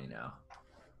roll 20 now.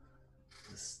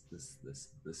 This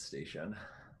station.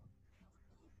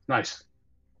 Nice.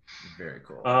 Very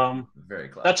cool. Very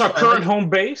clever. That's our current home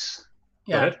base.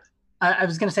 Yeah. Go ahead. I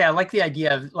was gonna say I like the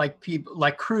idea of like people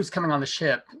like crews coming on the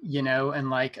ship, you know,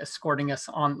 and like escorting us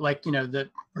on, like, you know,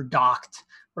 we're docked,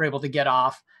 we're able to get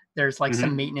off. There's like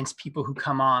some maintenance people who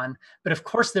come on, but of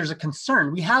course there's a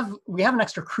concern. We have an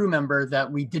extra crew member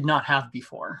that we did not have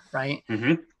before, right?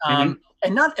 And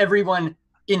not everyone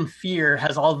in Fear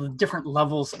has all the different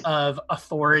levels of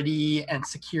authority and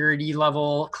security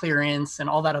level clearance and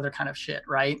all that other kind of shit,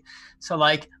 right? So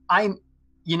like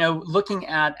looking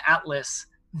at Atlas,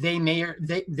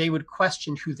 they would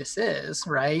question who this is,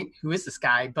 right? Who is this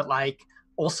guy? But like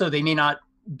also they may not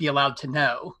be allowed to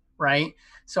know, right?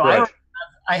 So Right.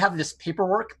 I have this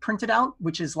paperwork printed out,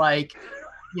 which is like,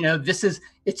 you know,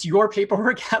 it's your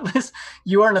paperwork, Atlas.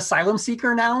 You are an asylum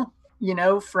seeker now, you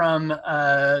know, from,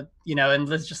 you know, and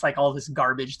there's just like all this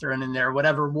garbage thrown in there,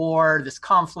 whatever war, this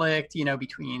conflict, you know,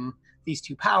 between these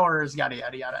two powers, yada,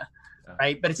 yada, yada.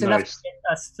 Right. But it's enough to get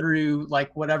us through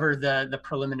like whatever the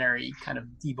preliminary kind of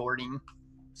deboarding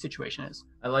situation is.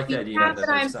 I like the idea that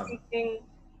there's some. Do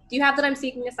you have that I'm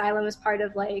seeking asylum as part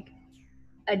of like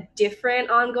a different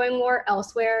ongoing war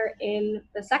elsewhere in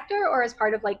the sector, or as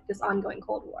part of like this ongoing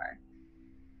Cold War?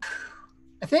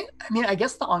 I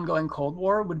guess the ongoing Cold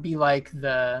War would be like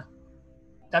that'd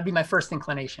be my first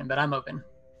inclination, but I'm open.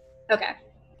 Okay.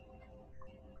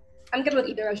 I'm good with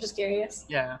either. I was just curious.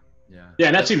 Yeah. Yeah,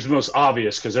 and that seems most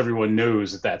obvious because everyone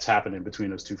knows that that's happening between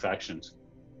those two factions.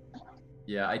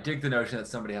 Yeah, I dig the notion that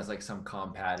somebody has like some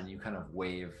comm pad and you kind of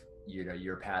wave, you know,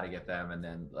 your padding at them, and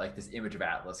then like this image of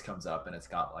Atlas comes up and it's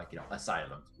got like, you know,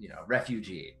 asylum, you know,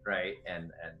 refugee, right,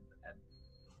 and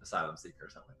asylum seeker or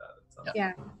something like that.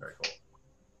 Yeah. Very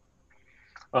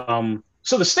cool.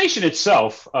 So the station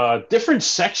itself, different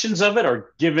sections of it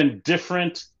are given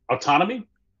different autonomy.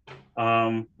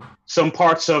 Some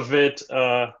parts of it,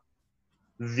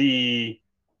 the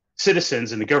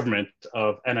citizens and the government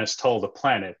of NS Tull, the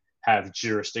planet, have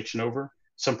jurisdiction over.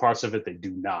 Some parts of it they do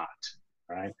not,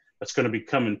 right? That's going to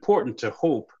become important to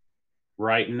Hope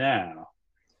right now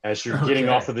as you're getting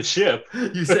off of the ship.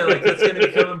 You say like that's going to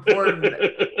become important,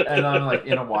 and I'm like,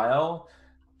 in a while?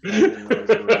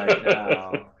 Right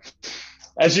now.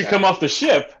 As you come off the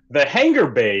ship, the hangar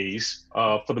bays,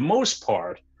 for the most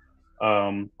part,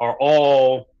 are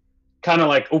all kind of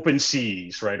like open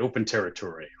seas, right? Open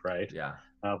territory, right? Yeah.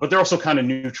 But they're also kind of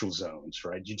neutral zones,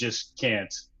 right? You just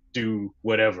can't do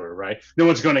whatever, right? No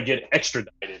one's going to get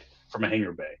extradited from a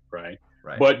hangar bay, right?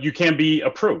 Right. But you can be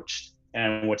approached.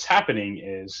 And what's happening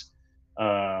is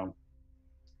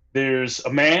there's a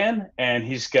man and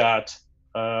he's got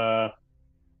a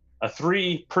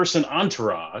 3-person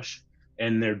entourage,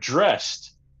 and they're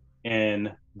dressed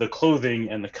in the clothing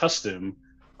and the custom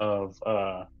of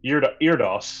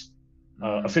Eardos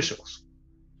officials.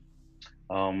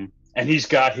 And he's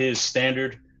got his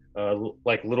standard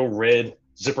like little red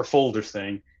zipper folder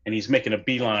thing, and he's making a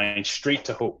beeline straight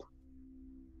to Hope.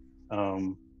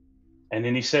 And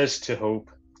then he says to Hope,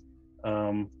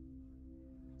 I'm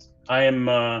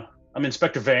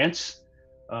Inspector Vance.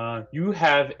 You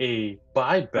have a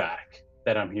buyback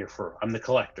that I'm here for. I'm the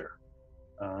collector.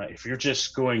 If you're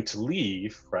just going to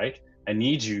leave, right, I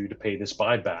need you to pay this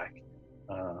buyback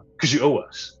because you owe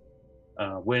us.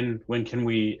 When can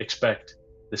we expect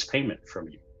this payment from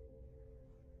you?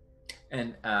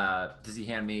 And does he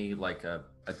hand me like a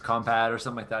comm pad or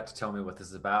something like that to tell me what this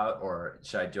is about, or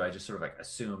do I just sort of like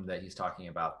assume that he's talking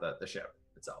about the ship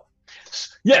itself?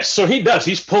 Yes, so he does.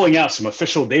 He's pulling out some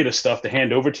official data stuff to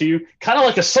hand over to you, kind of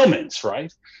like a summons,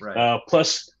 right? Right.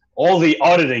 Plus all the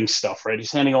auditing stuff, right?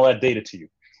 He's handing all that data to you.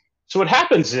 So what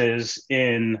happens is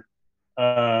in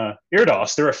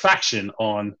Eardos, they're a faction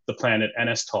on the planet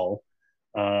NS Tull.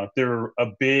 They're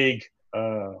a big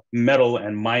metal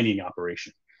and mining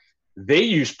operation. They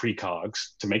use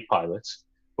precogs to make pilots,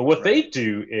 but what they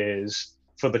do is,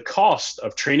 for the cost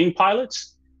of training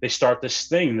pilots, they start this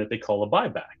thing that they call a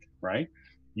buyback, right?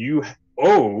 You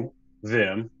owe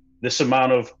them this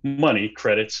amount of money,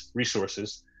 credits,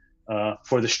 resources,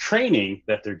 for this training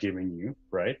that they're giving you,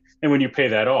 right? And when you pay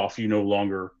that off, you no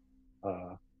longer,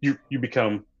 you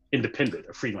become independent,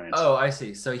 a freelancer. Oh, I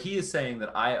see. So he is saying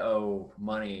that I owe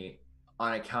money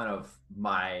on account of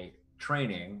my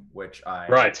training, which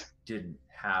I didn't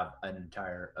have an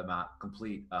entire amount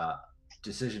complete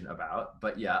decision about.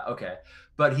 But yeah, okay.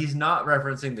 But he's not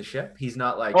referencing the ship. He's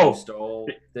not like Oh. you stole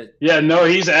the. Yeah, no,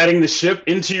 he's adding the ship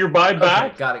into your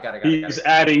buyback. Okay, got it. He's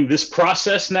adding this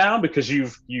process now because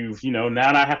you've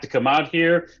now I have to come out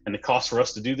here and the cost for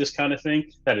us to do this kind of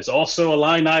thing. That is also a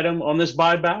line item on this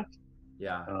buyback.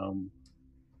 Yeah.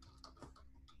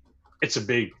 It's a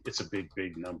big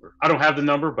number. I don't have the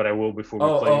number, but I will before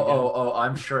we play.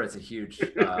 I'm sure it's a huge.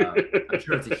 I'm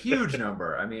sure it's a huge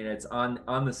number. I mean, it's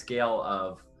on the scale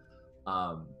of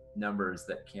numbers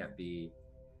that can't be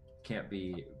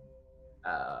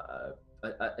an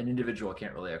individual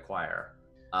can't really acquire.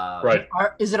 Right.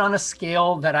 Is it on a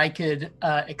scale that I could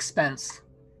expense?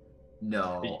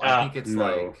 No, I think it's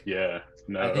no.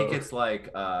 I think it's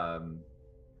like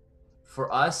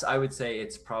for us, I would say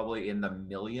it's probably in the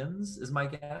millions, is my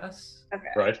guess.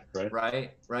 Okay.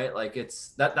 Right. Like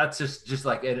it's that's just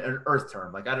like an Earth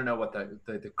term. Like I don't know what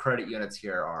the credit units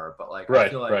here are, but like I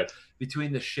feel like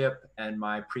between the ship and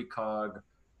my precog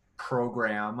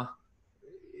program,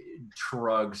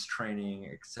 drugs, training,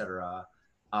 etc.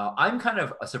 I'm kind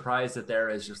of surprised that there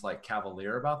is just like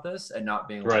cavalier about this and not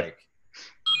being like,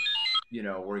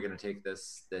 we're gonna take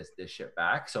this ship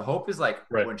back. So Hope is like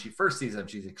when she first sees him,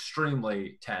 she's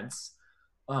extremely tense.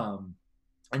 And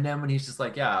then when he's just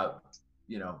like, yeah,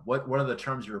 what are the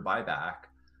terms of your buyback?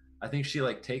 I think she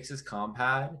like takes his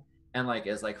compad and like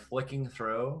is like flicking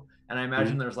through. And I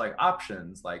imagine there's like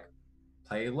options like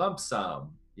pay lump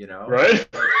sum, right?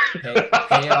 Pay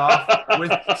it off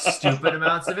with stupid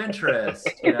amounts of interest,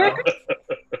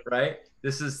 right?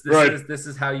 This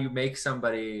is how you make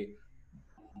somebody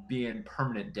be in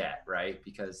permanent debt, right?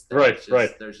 Because there's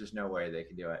just no way they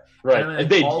can do it. Right. And I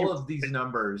mean, all of these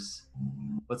numbers.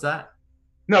 What's that?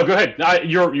 No, go ahead.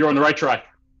 You're on the right track.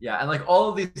 Yeah, and like all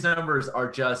of these numbers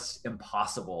are just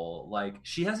impossible. Like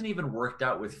she hasn't even worked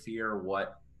out with Fear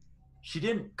what she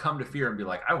didn't come to Fear and be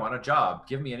like, I want a job,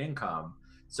 give me an income.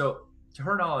 So to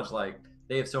her knowledge, like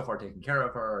they have so far taken care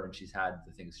of her and she's had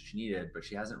the things she needed, but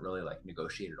she hasn't really like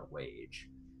negotiated a wage.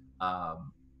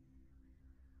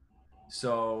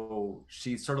 So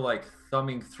she's sort of like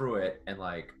thumbing through it and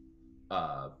like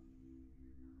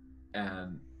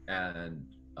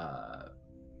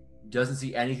doesn't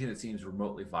see anything that seems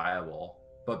remotely viable.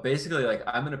 But basically like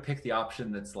I'm gonna pick the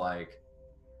option that's like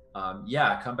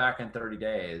come back in 30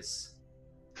 days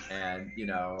and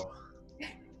and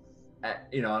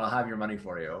I'll have your money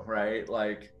for you, right?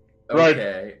 Like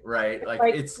okay, right?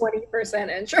 Like it's 20%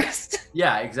 interest.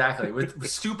 Yeah, exactly. With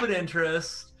stupid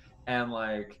interest and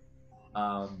like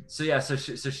so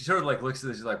she sort of like looks at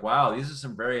this, she's like, wow, these are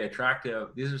some very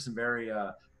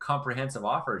comprehensive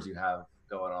offers you have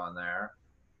going on there.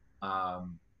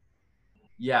 And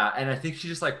I think she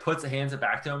just like puts hands it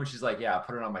back to him and she's like, yeah,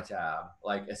 put it on my tab.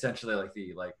 Like essentially like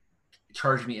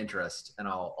charge me interest and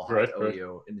I'll have to owe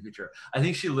you in the future. I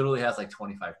think she literally has like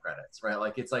 25 credits, right?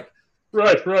 Like it's like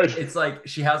right. It's like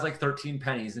she has like 13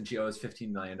 pennies and she owes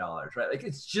 $15 million, right? Like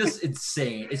it's just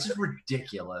insane. It's just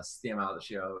ridiculous the amount that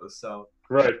she owes. So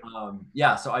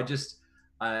so I just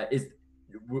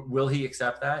will he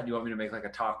accept that? Do you want me to make like a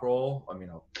talk roll? I mean,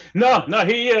 no,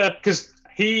 he because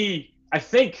I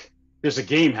think there's a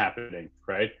game happening,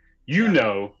 right?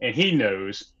 And he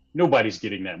knows nobody's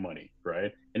getting that money,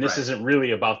 right? And this isn't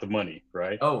really about the money,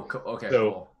 right? Oh, okay,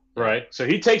 so, cool. Right. So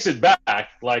he takes it back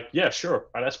like, yeah, sure.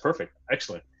 That's perfect.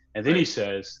 Excellent. And then he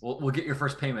says, we'll get your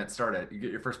first payment started. You get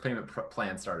your first payment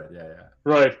plan started. Yeah.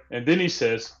 Right. And then he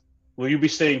says, will you be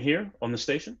staying here on the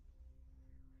station?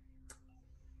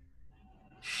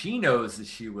 She knows that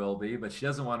she will be, but she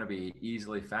doesn't want to be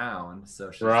easily found. So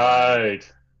she's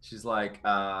like,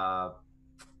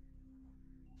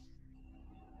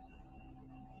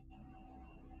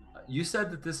 you said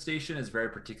that this station is very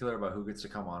particular about who gets to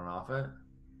come on and off it.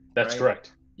 That's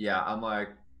correct. Yeah, I'm like,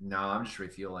 no, I'm just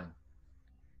refueling.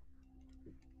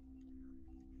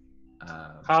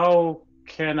 How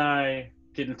can I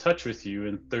get in touch with you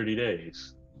in 30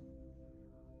 days?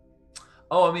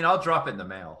 Oh, I mean, I'll drop it in the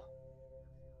mail.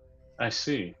 I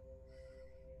see.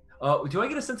 Do I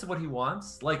get a sense of what he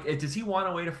wants? Like, does he want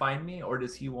a way to find me, or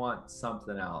does he want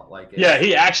something else? Like,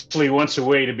 he actually wants a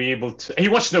way to be able to. He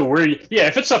wants to know where.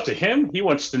 If it's up to him, he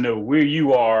wants to know where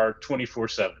you are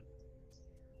 24/7.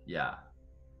 Yeah.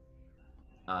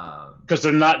 Because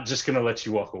they're not just going to let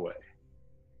you walk away.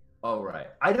 Oh, right.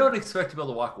 I don't expect to be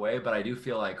able to walk away, but I do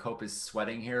feel like Hope is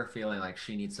sweating here, feeling like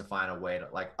she needs to find a way to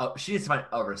she needs to find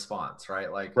a response,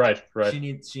 right? Like, right. She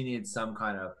needs some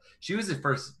kind of. She was at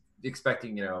first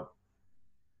expecting,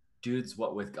 dudes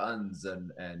with guns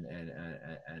and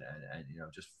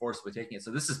just forcibly taking it.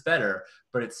 So this is better,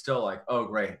 but it's still like, oh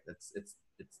great, it's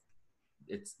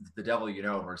it's the devil you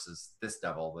know versus this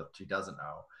devil that she doesn't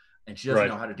know, and she doesn't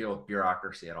know how to deal with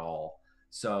bureaucracy at all.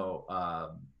 So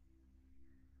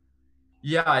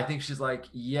yeah, I think she's like,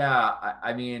 yeah,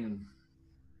 I mean,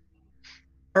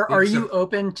 Are you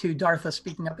open to Dartha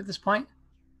speaking up at this point?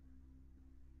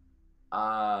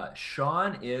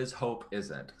 Sean is, Hope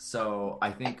isn't. So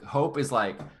I think Hope is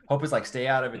like stay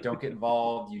out of it, don't get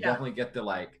involved. You definitely get the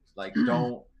like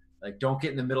don't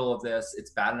get in the middle of this.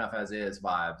 It's bad enough as is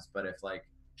vibes. But if like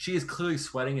she is clearly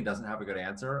sweating and doesn't have a good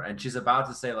answer, and she's about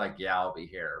to say like, yeah, I'll be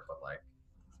here, but like,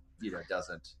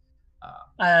 doesn't.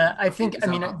 I think, I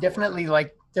mean, definitely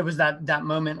like there was that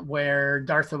moment where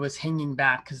Dartha was hanging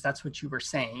back because that's what you were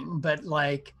saying. But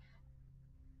like,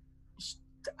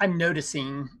 I'm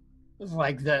noticing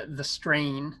like the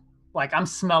strain, like I'm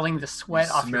smelling the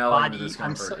sweat off your body.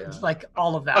 I'm like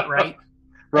all of that, right?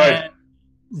 Right. And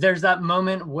there's that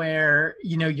moment where,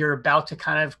 you're about to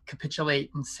kind of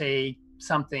capitulate and say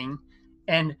something.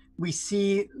 And we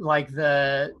see like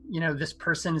this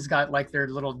person has got like their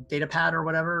little data pad or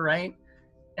whatever, right?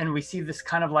 And we see this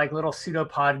kind of like little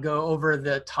pseudopod go over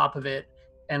the top of it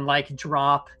and like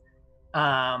drop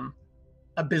a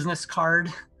business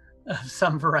card of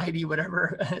some variety,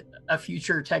 whatever a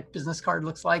future tech business card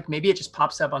looks like. Maybe it just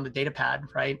pops up on the data pad,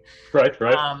 right? Right.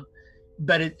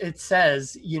 But it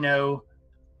says, she'll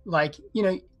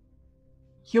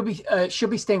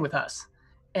be staying with us,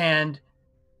 and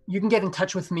you can get in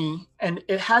touch with me. And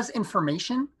it has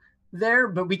information there,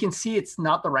 but we can see it's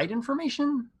not the right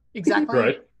information exactly.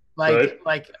 Right.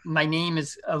 Like my name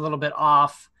is a little bit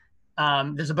off.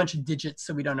 There's a bunch of digits,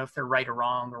 so we don't know if they're right or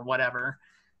wrong or whatever.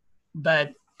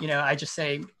 But I just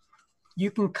say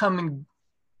you can come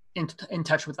in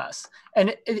touch with us,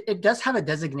 and it does have a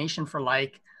designation for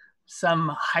like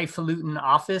some highfalutin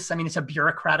office. I mean, it's a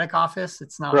bureaucratic office.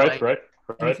 It's not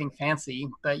anything fancy,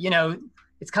 but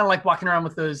it's kind of like walking around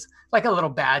with those, like a little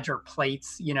badge or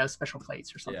plates, special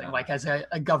plates or something, like as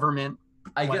a government.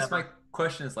 I guess my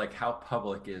question is like, how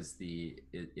public is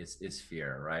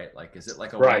Fear, right? Like, is it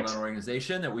like a well-known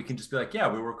organization that we can just be like,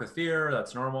 yeah, we work with Fear,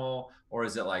 that's normal? Or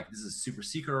is it like, this is a super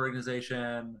secret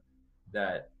organization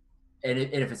that, and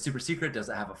if it's super secret, does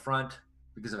it have a front?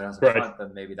 Because if it has a front,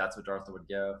 then maybe that's what Dartha would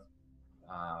give.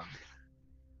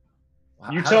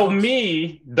 You tell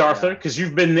me, Dartha, because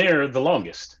you've been there the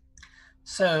longest.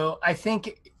 So I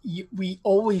think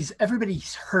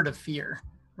everybody's heard of Fear,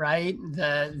 right?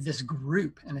 This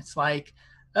group, and it's like,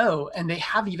 oh, and they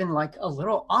have even like a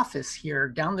little office here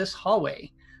down this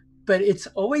hallway, but it's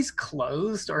always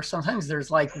closed, or sometimes there's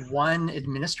like one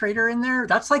administrator in there.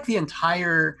 That's like the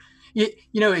entire,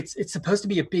 it's supposed to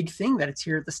be a big thing that it's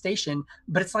here at the station,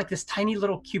 but it's like this tiny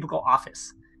little cubicle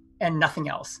office and nothing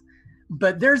else.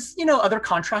 But there's, other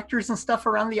contractors and stuff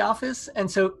around the office. And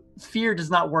so Fear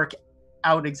does not work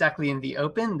out exactly in the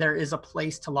open. There is a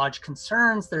place to lodge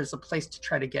concerns. There's a place to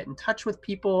try to get in touch with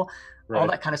people, all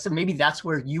that kind of stuff. Maybe that's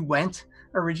where you went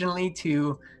originally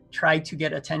to try to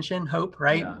get attention, Hope,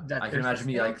 right? Yeah. I can imagine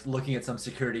me like looking at some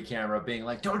security camera being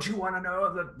like, don't you want to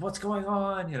know what's going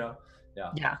on?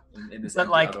 Yeah. In this but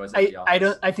like,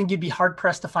 I think you'd be hard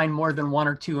pressed to find more than one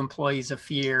or two employees of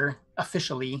Fear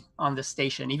officially on this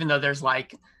station, even though there's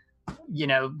like,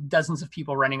 dozens of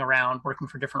people running around working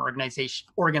for different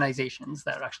organizations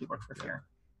that actually work for Fear.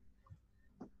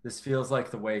 This feels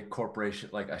like the way corporation,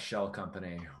 like a shell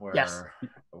company, where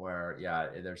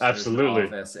there's absolutely an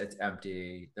office, it's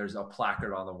empty. There's a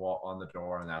placard on the wall on the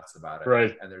door, and that's about it.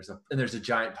 Right. And there's a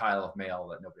giant pile of mail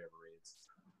that nobody ever reads.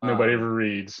 Nobody ever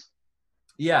reads.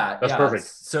 Yeah, that's perfect.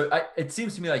 So it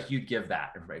seems to me like you'd give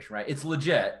that information, right? It's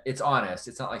legit. It's honest.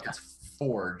 It's not like it's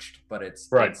forged, but it's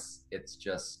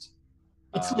just.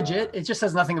 It's legit. It just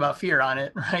says nothing about Fear on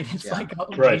it, right? It's like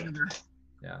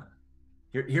Yeah.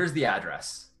 Here's the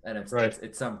address, and it's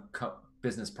some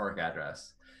business park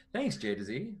address. Thanks, J to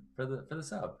Z, for the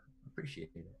sub. Appreciate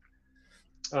it.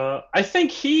 I think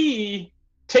he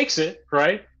takes it,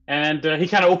 right, and he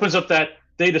kind of opens up that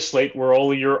data slate where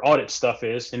all of your audit stuff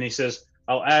is, and he says,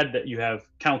 "I'll add that you have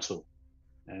counsel,"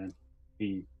 and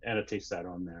he annotates that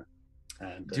on there.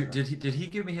 And did he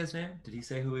give me his name? Did he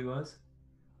say who he was?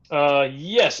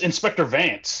 Yes, Inspector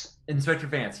Vance. Inspector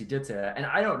Vance, he did say that, and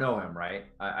I don't know him, right?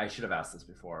 I should have asked this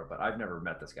before, but I've never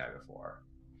met this guy before.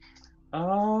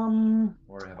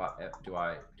 Or have I? Do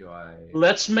I?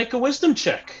 Let's make a wisdom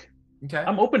check. Okay,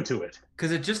 I'm open to it.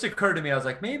 Because it just occurred to me, I was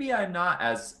like, maybe I'm not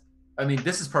as. I mean,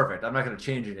 this is perfect. I'm not going to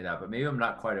change any of that, but maybe I'm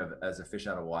not quite as a fish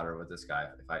out of water with this guy.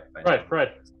 If I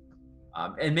right.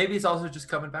 And maybe it's also just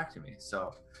coming back to me.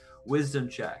 So, wisdom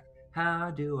check.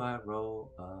 How do I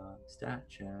roll a stat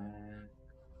check?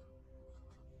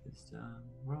 Wisdom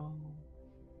roll.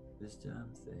 Wisdom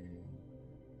thing.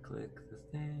 click the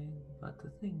thing, but the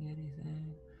thing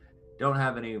anything. Don't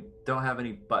have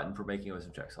any button for making a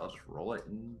wisdom check, so I'll just roll it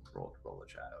and roll the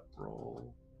chat.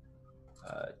 Roll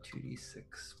 2d6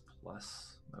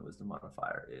 plus my wisdom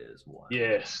modifier is 1.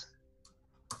 Yes.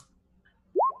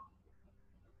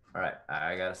 All right,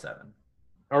 I got a 7.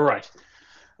 All right.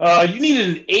 You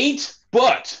needed an 8,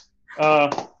 but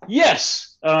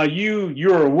yes,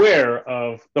 you're aware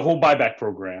of the whole buyback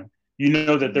program. You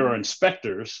know that there are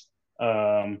inspectors.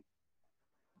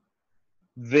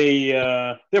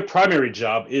 Their primary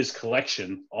job is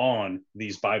collection on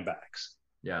these buybacks.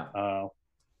 Yeah.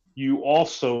 You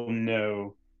also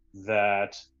know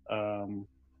that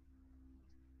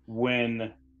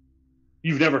when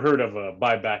you've never heard of a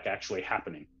buyback actually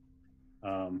happening,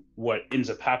 what ends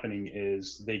up happening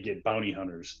is they get bounty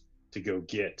hunters to go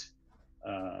get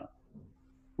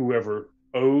whoever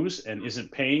owes and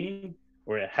isn't paying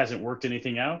or it hasn't worked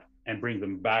anything out and bring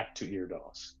them back to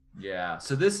Eardos. Yeah.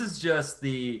 So this is just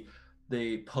the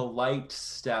polite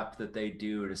step that they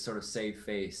do to sort of save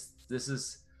face. This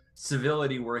is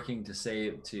civility working to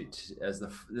save this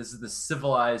is the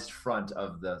civilized front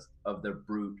of the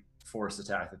brute force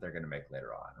attack that they're going to make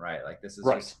later on, right? Like this is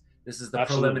right. This is the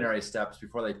Absolutely. preliminary steps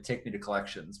before they take me to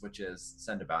collections, which is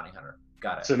send a bounty hunter.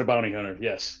 Got it. Send a bounty hunter,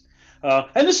 yes.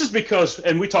 And this is because,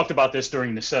 and we talked about this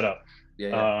during the setup.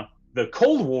 Yeah. The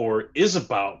Cold War is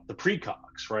about the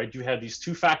precogs, right? You have these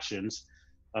two factions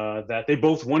that they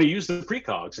both want to use the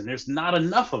precogs, and there's not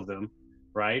enough of them,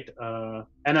 right?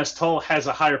 And Astal has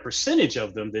a higher percentage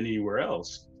of them than anywhere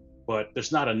else, but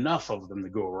there's not enough of them to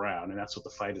go around, and that's what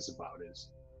the fight is about. Is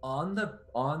on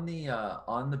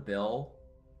the bill.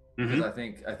 Because I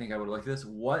think I would like this.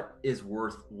 What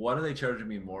are they charging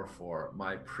me more for?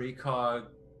 My precog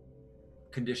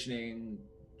conditioning,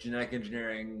 genetic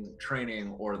engineering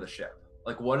training, or the ship?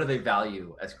 Like, what do they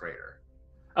value as greater?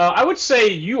 I would say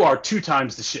you are 2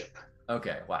 times the ship.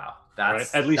 Okay, wow.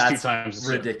 That's right? At least 2 times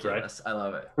the ridiculous. Ship, right? I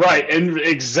love it. Right, and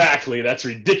exactly, that's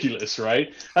ridiculous,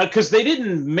 right? Because they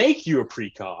didn't make you a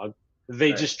precog.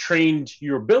 They just trained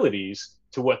your abilities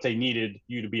to what they needed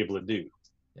you to be able to do.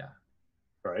 Yeah.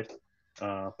 Right.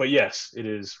 But yes, it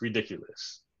is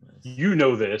ridiculous. Nice. You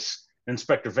know this.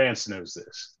 Inspector Vance knows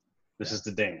this. This is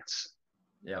the dance.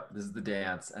 Yep, this is the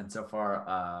dance, and so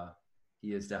far,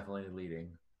 he is definitely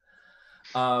leading.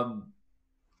 But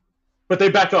they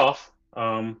back off,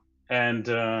 and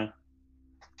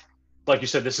like you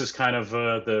said, this is kind of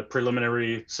the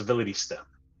preliminary civility step.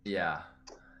 Yeah.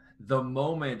 The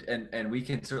moment, and we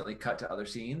can certainly cut to other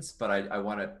scenes, but I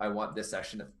want this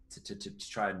session to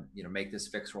try and make this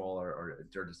fix roll or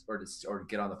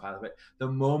get on the pilot of it. The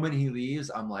moment he leaves,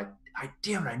 I'm like,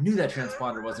 damn it, I knew that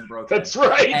transponder wasn't broken. That's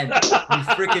right. And you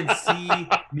freaking see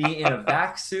me in a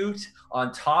vac suit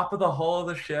on top of the hull of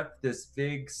the ship, on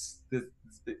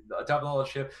top of the hull of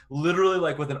the ship, literally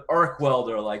like with an arc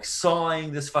welder, like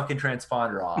sawing this fucking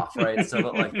transponder off, right? So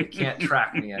that like they can't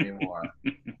track me anymore.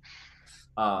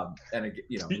 And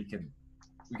we can.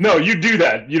 No, you do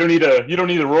that. You don't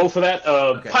need a roll for that.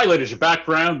 Okay. Pilot is your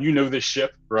background. You know this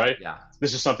ship, right? Yeah.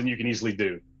 This is something you can easily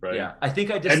do, right? Yeah. I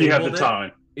think I disabled and you have the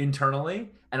time internally,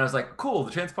 and I was like, cool,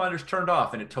 the transponder's turned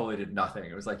off, and it totally did nothing.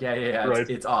 It was like, yeah, right.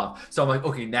 it's off. So I'm like,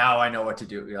 okay, now I know what to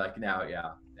do. You're like, now,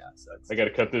 yeah. So I got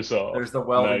to cut this off. There's the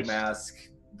welding mask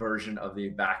version of the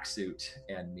vac suit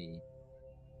and me.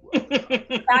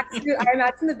 Back suit, I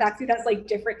imagine the back suit has like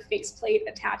different faceplate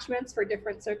attachments for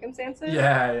different circumstances.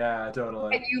 Yeah,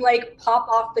 totally. And you like pop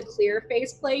off the clear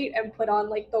faceplate and put on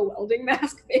like the welding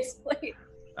mask faceplate.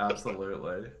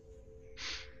 Absolutely.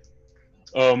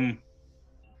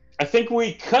 I think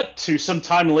we cut to some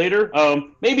time later.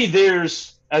 Maybe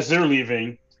there's, as they're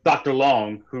leaving, Dr.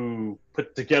 Long, who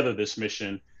put together this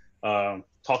mission,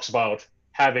 talks about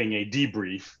having a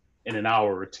debrief in an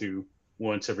hour or two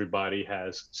once everybody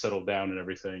has settled down and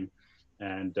everything,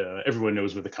 and everyone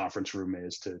knows where the conference room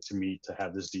is to meet to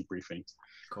have this debriefing.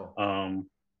 Cool.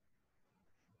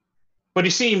 But he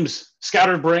seems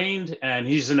scatterbrained and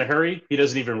he's in a hurry. He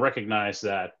doesn't even recognize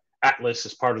that Atlas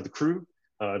is part of the crew.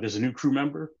 There's a new crew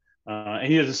member, and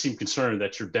he doesn't seem concerned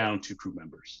that you're down 2 crew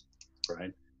members,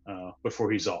 right? Before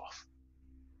he's off.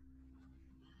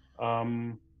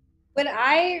 When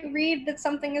I read that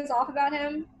something is off about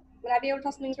him, would I be able to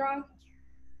tell something's wrong?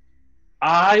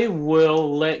 I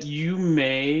will let you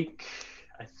make,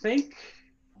 I think,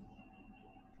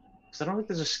 because I don't think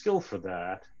there's a skill for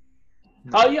that.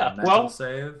 Yeah, mental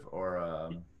save, or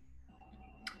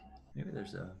maybe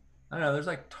there's I don't know, there's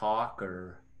like talk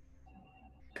or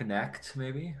connect,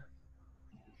 maybe.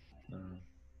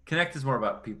 Connect is more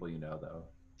about people though.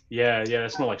 Yeah,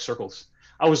 that's more like circles.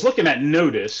 I was looking at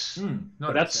notice,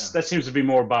 but Notice, that seems to be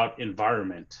more about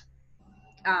environment.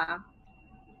 Uh,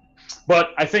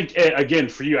 But I think again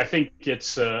for you, I think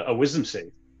it's a wisdom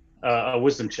save, a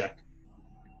wisdom check.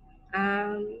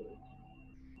 um,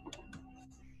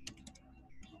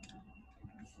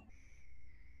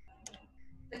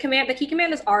 the key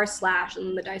command is R slash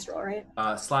and the dice roll, right?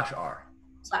 Slash R.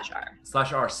 Slash R.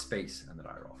 Slash R space and the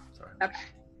die roll. Sorry. Okay.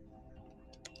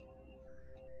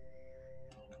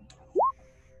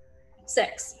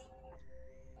 6.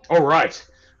 All right.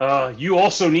 You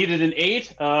also needed an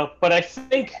 8, but I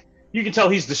think you can tell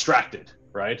he's distracted,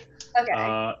 right?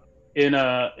 Okay. In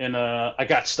a I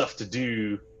got stuff to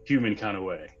do human kind of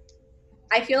way.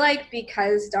 I feel like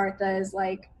because Dartha is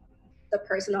like the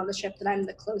person on the ship that I'm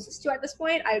the closest to at this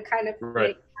point, I kind of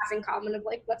make passing comment of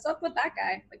like, what's up with that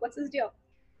guy? Like, what's his deal?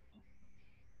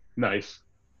 Nice.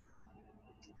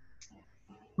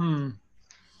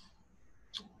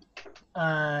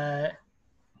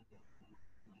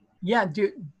 Yeah,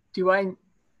 do I,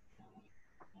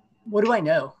 what do I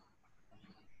know?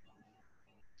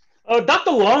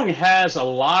 Dr. Long has a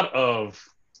lot of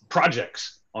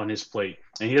projects on his plate,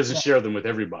 and he doesn't share them with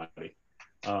everybody.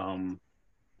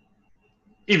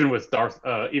 Even with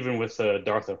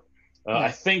Dartha.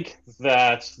 I think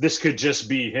that this could just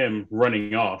be him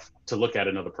running off to look at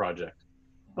another project.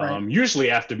 Right.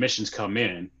 Usually after missions come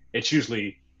in, it's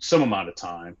usually some amount of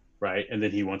time, right? And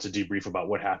then he wants to debrief about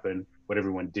what happened, what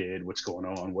everyone did, what's going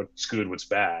on, what's good, what's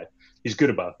bad. He's good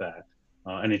about that.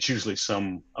 And it's usually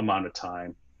some amount of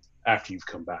time after you've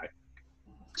come back.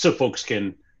 So folks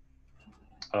can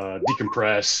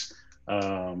decompress,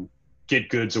 get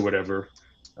goods or whatever.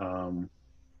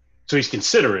 So he's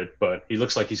considerate, but he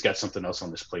looks like he's got something else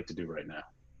on his plate to do right now.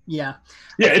 Yeah.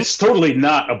 Yeah, it's totally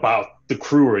not about the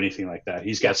crew or anything like that.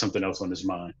 He's got something else on his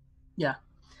mind. Yeah.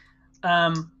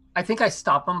 I think I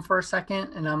stop him for a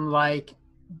second and I'm like,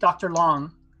 Dr.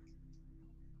 Long,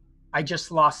 I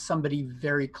just lost somebody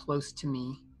very close to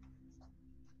me.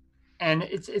 And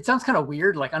it sounds kind of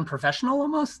weird, like unprofessional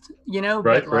almost,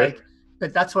 Right, but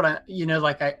but that's what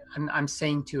I'm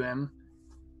saying to him.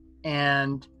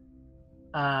 And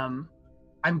I'm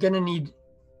gonna need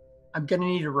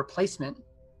a replacement,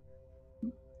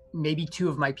 maybe 2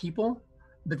 of my people.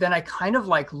 But then I kind of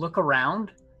like look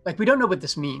around, like we don't know what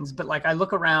this means, but like I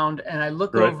look around and I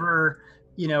look over,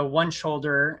 one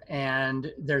shoulder,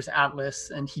 and there's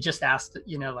Atlas, and he just asked,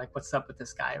 like, what's up with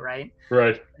this guy, right?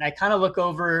 Right. And I kind of look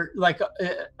over, like,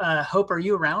 Hope, are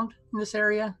you around in this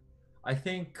area? I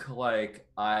think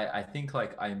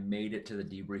I made it to the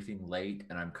debriefing late,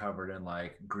 and I'm covered in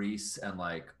like grease and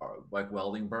like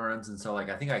welding burns, and so like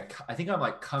I think I'm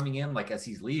like coming in like as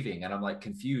he's leaving, and I'm like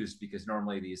confused because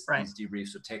normally these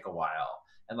debriefs would take a while,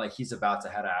 and like he's about to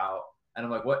head out, and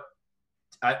I'm like, what?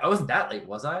 I wasn't that late,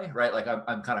 was I? Right? Like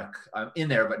I'm in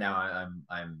there, but now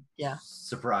I'm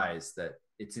surprised that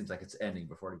it seems like it's ending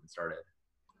before it even started.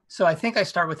 So I think I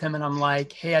start with him and I'm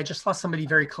like, hey, I just lost somebody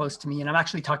very close to me. And I'm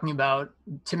actually talking about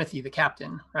Timothy, the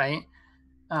captain, right?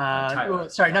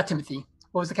 Sorry, not Timothy.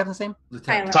 What was the captain's name?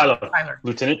 Tyler.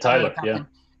 Lieutenant Tyler, yeah.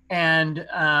 And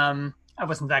I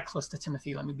wasn't that close to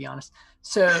Timothy, let me be honest.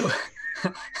 So,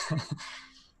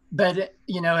 but,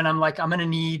 and I'm like, I'm going to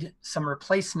need some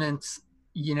replacements,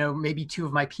 maybe 2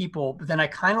 of my people. But then I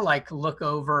kind of like look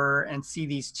over and see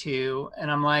these 2, and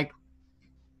I'm like,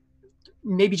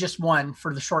 maybe just 1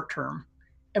 for the short term.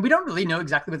 And we don't really know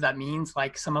exactly what that means.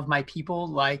 Like some of my people,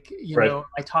 like, am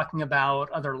I talking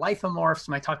about other lithomorphs?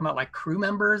 Am I talking about like crew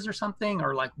members or something,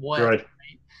 or like what? Right.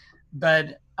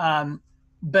 But I'm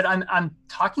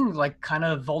talking like kind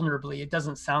of vulnerably. It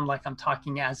doesn't sound like I'm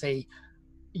talking as a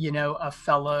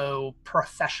fellow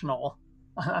professional.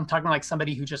 I'm talking like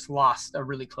somebody who just lost a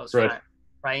really close friend.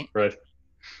 Right. Right.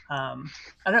 I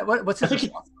don't know what's his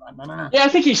response. I don't know. Yeah, I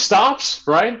think he stops,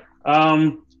 right?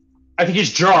 I think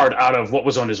he's jarred out of what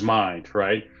was on his mind,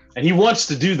 right? And he wants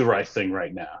to do the right thing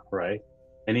right now, right?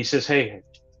 And he says, hey,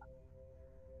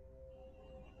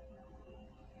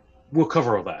 we'll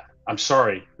cover all that. I'm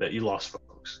sorry that you lost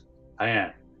folks. I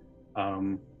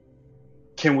am.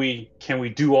 Can we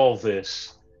do all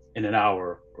this in an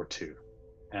hour or 2?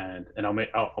 And I'll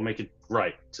make it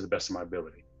right to the best of my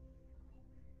ability.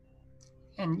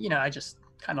 And I just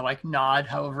kind of like nod,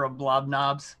 however a blob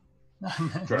knobs.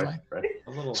 Right.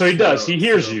 So he does. He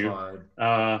hears you,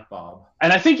 Bob.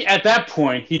 And I think at that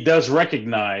point he does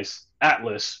recognize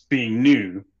Atlas being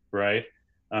new, right?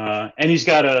 And he's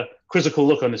got a quizzical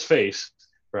look on his face,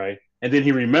 right? And then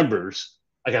he remembers,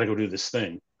 I got to go do this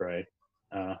thing, right?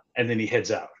 And then he heads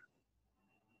out.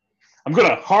 I'm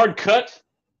gonna hard cut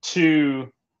to,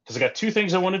 because I got 2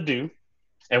 things I want to do,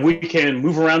 and we can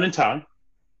move around in time.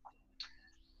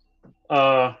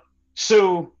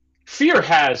 So Fear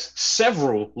has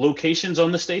several locations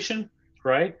on the station,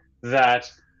 right?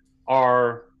 That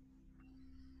are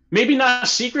maybe not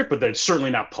secret, but they're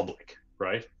certainly not public,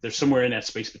 right? They're somewhere in that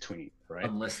space between, right?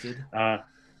 Unlisted.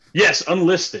 Yes,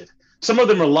 unlisted. Some of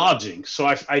them are lodging. So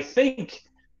I think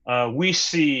we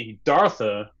see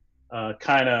Dartha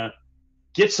kind of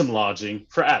get some lodging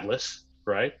for Atlas,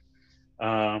 right?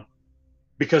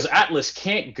 Because Atlas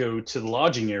can't go to the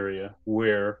lodging area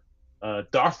where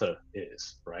Dartha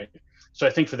is, right? So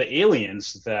I think for the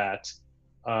aliens that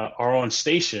are on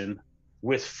station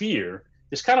with Fear,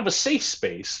 it's kind of a safe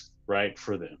space, right,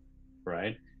 for them,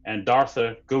 right? And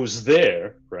Dartha goes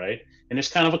there, right? And it's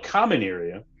kind of a common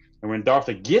area. And when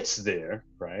Dartha gets there,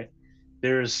 right,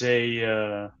 there's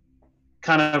a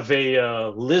kind of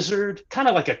a lizard, kind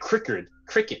of like a cricket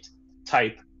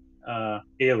type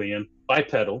alien,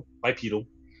 bipedal.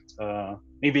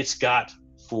 Maybe it's got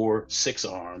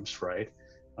 4-6 arms, right?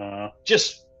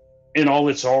 Just in all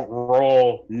its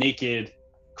raw, naked,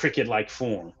 cricket-like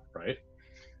form, right?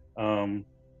 And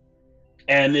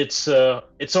it's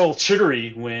all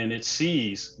chittery when it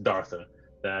sees Dartha.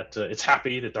 That it's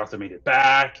happy that Dartha made it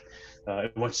back.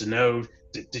 It wants to know,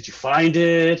 did you find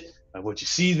it? What'd you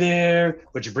see there?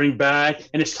 What'd you bring back?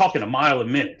 And it's talking a mile a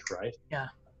minute, right? Yeah.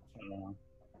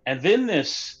 And then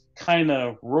this kind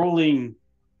of rolling,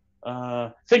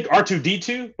 think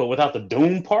R2-D2, but without the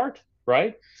dome part,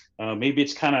 right? Maybe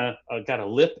it's kind of got a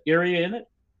lip area in it,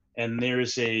 and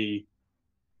there's a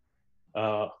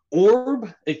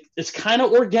orb. It's kind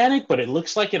of organic, but it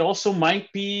looks like it also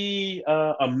might be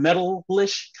a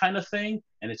metalish kind of thing,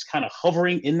 and it's kind of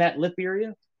hovering in that lip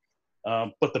area.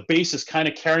 But the base is kind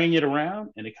of carrying it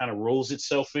around, and it kind of rolls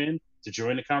itself in to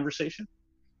join the conversation.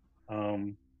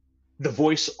 The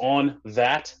voice on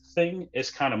that thing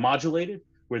is kind of modulated,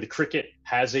 where the cricket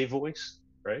has a voice,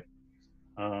 right?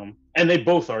 And they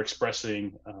both are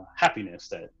expressing happiness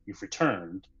that you've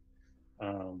returned.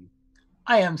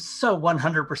 I am so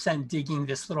 100% digging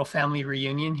this little family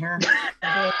reunion here.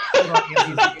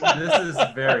 This is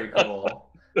very cool.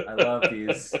 I love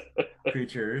these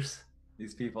creatures,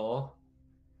 these people.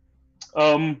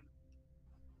 What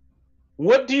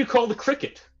do you call the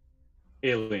cricket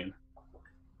alien?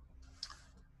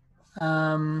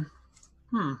 Hmm.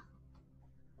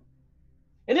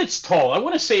 And it's tall. I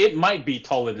want to say it might be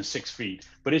taller than 6 feet,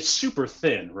 but it's super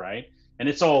thin, right? And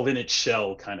it's all in its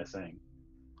shell kind of thing.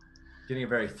 Getting a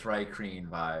very Thri-Kreen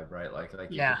vibe, right? Like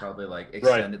Yeah. it could probably like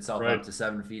extend itself right. up to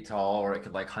 7 feet tall, or it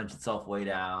could like hunch itself way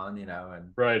down, you know.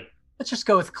 And Right. Let's just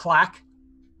go with Clack.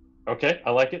 Okay,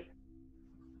 I like it.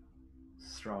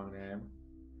 strong name.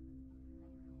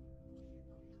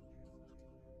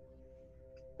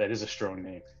 That is a strong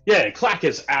name. Yeah, Clack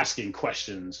is asking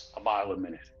questions a mile a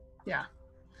minute. Yeah.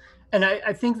 And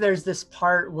I think there's this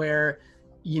part where,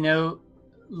 you know,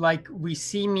 like we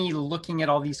see me looking at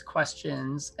all these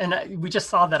questions, and we just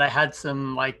saw that I had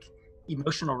some like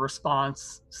emotional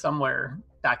response somewhere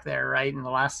back there, right, in the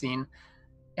last scene.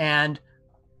 And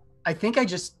I think I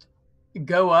just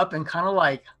go up and kind of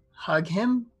like hug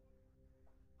him,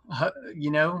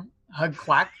 hug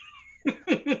Clack.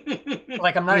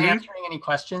 Like I'm not answering any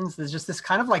questions. There's just this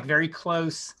kind of like very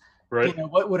close, right. You know,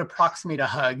 what would approximate a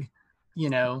hug, you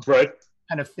know, right.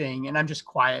 kind of thing. And I'm just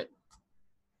quiet.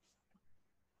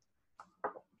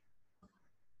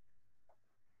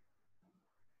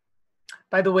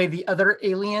 By the way, the other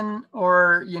alien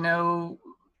or, you know,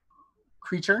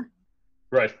 creature,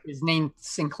 right, is named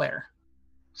Sinclair.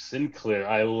 Sinclair,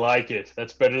 I like it.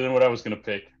 That's better than what I was going to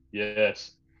pick.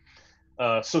 Yes.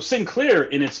 So Sinclair,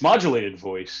 in its modulated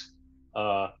voice,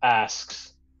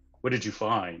 asks, "What did you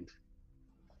find?"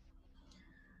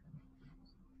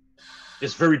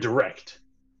 It's very direct.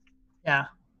 Yeah.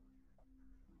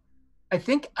 I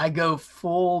think I go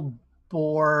full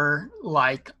bore,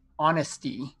 like,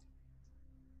 honesty.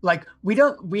 Like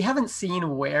we haven't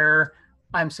seen where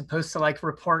I'm supposed to like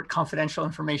report confidential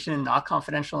information and not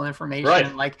confidential information,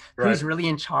 right. like right. who's really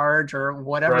in charge or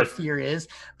whatever right. fear is.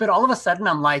 But all of a sudden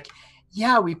I'm like,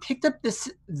 yeah, we picked up this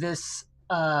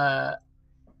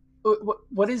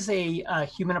what is a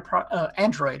human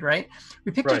android, right?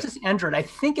 We picked up this android. I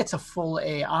think it's a full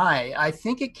AI. I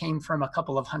think it came from a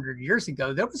couple of 100 years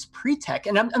ago. That was pre-tech,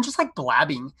 and I'm just like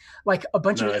blabbing like a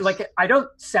bunch of like, I don't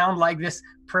sound like this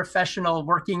professional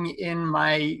working in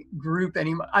my group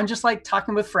anymore. I'm just like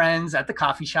talking with friends at the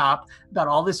coffee shop about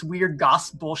all this weird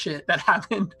gossip bullshit that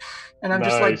happened, and I'm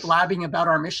just like blabbing about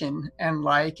our mission and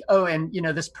like, oh, and you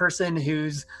know, this person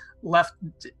who's left,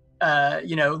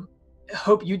 you know,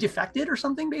 Hope you defected or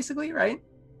something, basically, right?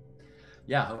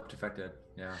 Yeah, Hope defected.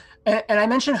 Yeah. And I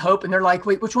mentioned Hope, and they're like,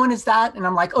 wait, which one is that? And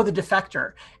I'm like, oh, the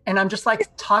Defector. And I'm just like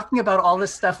talking about all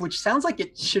this stuff, which sounds like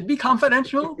it should be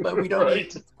confidential, but we don't.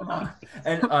 Right.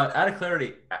 And out of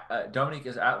clarity, Dominique,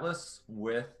 is Atlas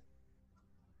with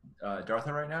Dartha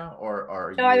right now, or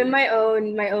are No, you? I'm in my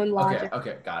own Okay, logic.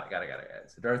 okay, got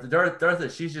it. So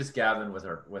Dartha, she's just gabbing with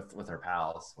her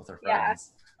pals, with her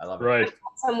friends. Yeah. I love it. Right.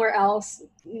 Somewhere else,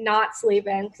 not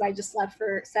sleeping because I just slept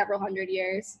for several hundred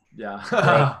years. Yeah.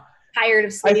 Tired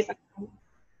of sleeping.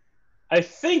 I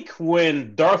think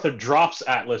when Dartha drops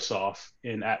Atlas off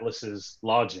in Atlas's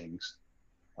lodgings,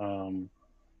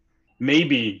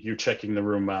 maybe you're checking the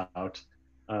room out,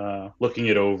 looking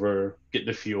it over, getting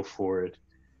a feel for it,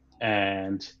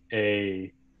 and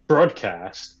a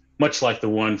broadcast, much like the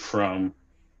one from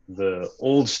the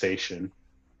old station,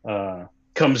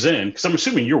 comes in, because I'm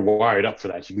assuming you're wired up for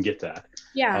that. You can get that.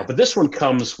 Yeah. But this one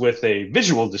comes with a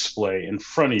visual display in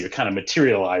front of you, kind of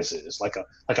materializes like a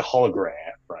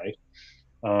hologram, right?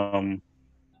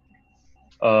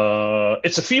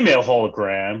 It's a female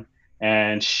hologram,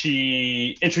 and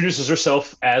she introduces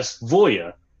herself as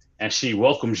Voya, and she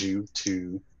welcomes you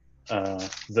to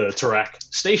the Tarak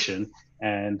station,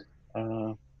 and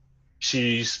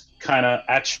she's kind of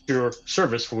at your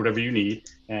service for whatever you need,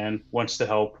 and wants to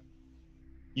help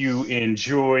you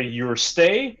enjoy your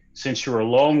stay, since you're a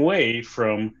long way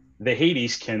from the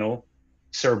Hades kennel,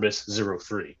 Cerberus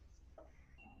 03.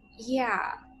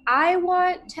 Yeah. I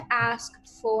want to ask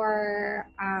for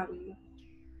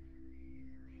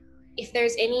if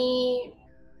there's any.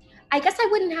 I guess I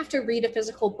wouldn't have to read a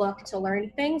physical book to learn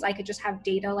things. I could just have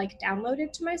data like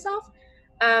downloaded to myself.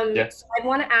 Yeah. So I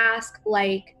want to ask,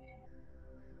 like,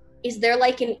 is there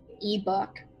like an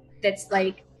ebook that's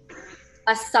like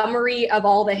a summary of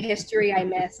all the history I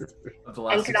missed? Of the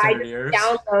last And could I 600 just years.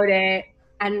 download it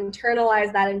and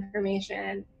internalize that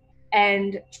information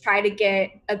and try to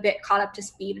get a bit caught up to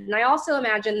speed? And I also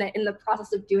imagine that in the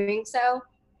process of doing so,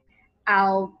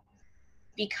 I'll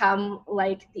become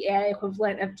like the AI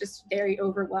equivalent of just very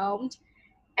overwhelmed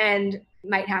and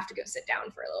might have to go sit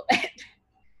down for a little bit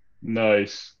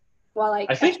Nice. while I I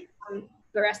catch think up on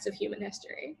the rest of human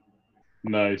history.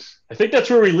 Nice. I think that's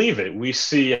where we leave it. We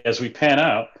see, as we pan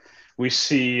out, we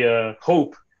see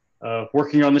Hope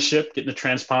working on the ship, getting the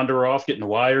transponder off, getting the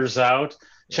wires out,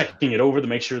 checking it over to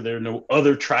make sure there are no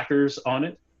other trackers on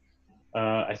it.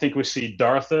 I think we see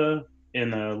Dartha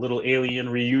in a little alien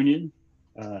reunion,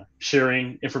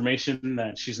 sharing information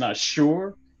that she's not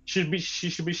sure she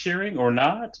should be sharing or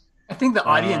not. I think the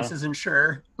audience isn't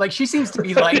sure. Like, she seems to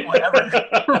be like, whatever.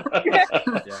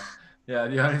 Yeah,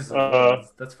 the audience.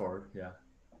 That's forward. Yeah.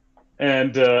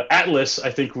 And Atlas,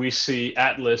 I think we see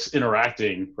Atlas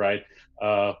interacting, right,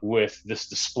 with this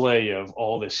display of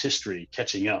all this history,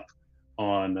 catching up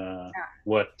on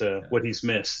what he's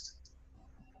missed.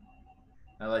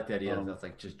 I like the idea that's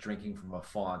like just drinking from a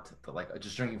font, but like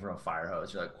just drinking from a fire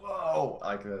hose. You're like, whoa!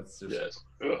 Like that's just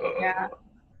Yeah.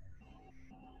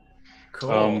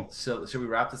 cool. So should we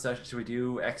wrap the session? Should we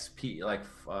do XP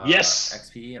yes,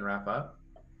 XP and wrap up?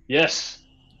 Yes.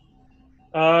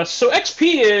 So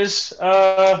XP is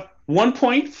 1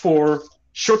 point for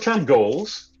short-term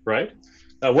goals, right?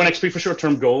 1 XP for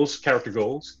short-term goals, character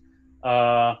goals.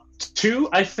 2,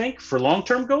 I think, for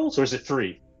long-term goals, or is it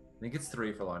 3? I think it's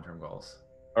 3 for long-term goals.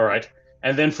 All right.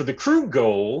 And then for the crew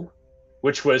goal,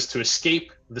 which was to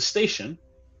escape the station,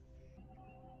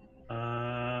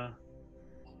 I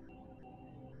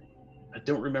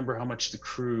don't remember how much the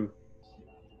crew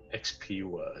XP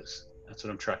was. That's what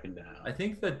I'm tracking down. I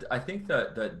think the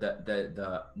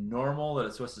normal that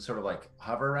it's supposed to sort of like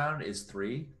hover around is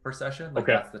 3 per session. Like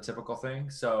that's the typical thing.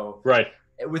 So right.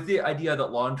 With the idea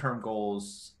that long-term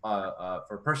goals, for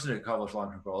a person to accomplish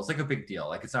long-term goals, like a big deal.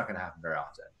 Like it's not going to happen very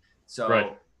often.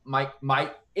 So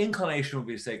my inclination would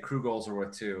be to say crew goals are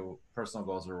worth 2, personal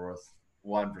goals are worth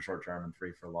 1 for short-term and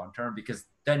 3 for long-term, because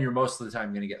then you're most of the time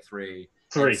going to get 3.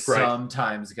 3, right.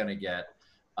 Sometimes going to get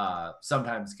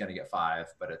 5,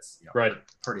 but it's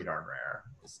pretty darn rare.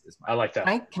 I like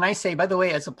that. Can I say, by the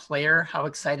way, as a player, how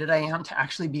excited I am to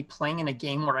actually be playing in a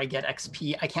game where I get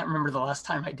XP? I can't remember the last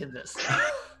time I did this.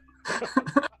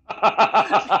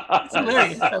 It's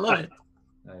hilarious. I love it.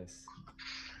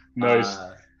 Nice.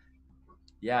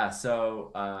 Yeah.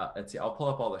 So let's see. I'll pull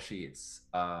up all the sheets.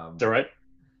 All right.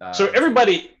 So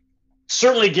everybody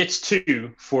certainly gets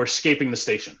 2 for escaping the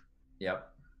station. Yep.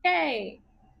 Yay.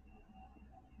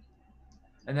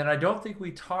 And then I don't think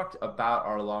we talked about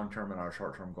our long-term and our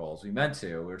short-term goals. We meant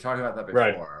to. We were talking about that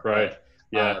before. Right.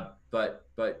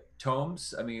 But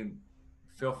Tomes, I mean,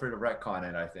 feel free to retcon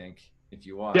it, I think. if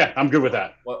you want. Yeah, I'm good with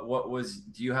that.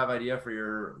 Do you have idea for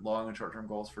your long and short term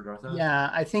goals for Dartha? Yeah,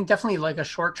 I think definitely like a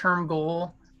short-term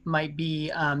goal might be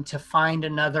to find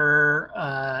another,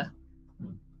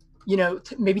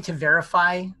 maybe to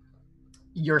verify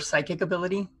your psychic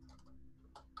ability.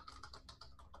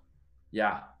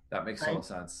 Yeah, that makes Right. total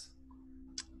sense.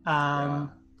 Yeah,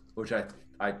 Which I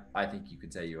think you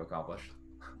could say you accomplished.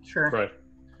 Sure. Right.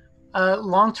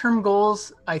 Long-term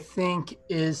goals, I think,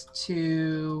 is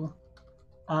to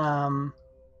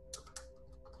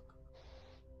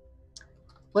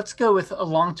let's go with a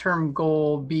long-term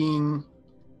goal being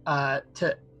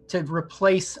to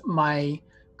replace my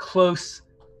close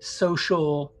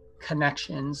social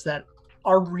connections that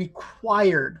are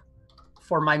required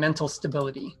for my mental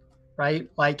stability, right?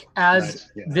 Like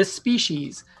as this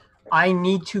species, I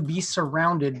need to be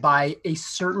surrounded by a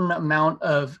certain amount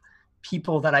of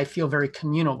people that I feel very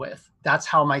communal with. That's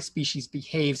how my species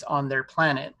behaves on their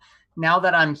planet. Now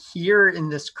that I'm here in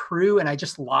this crew and I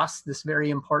just lost this very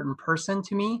important person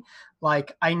to me,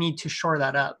 like I need to shore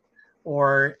that up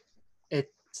or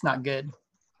it's not good.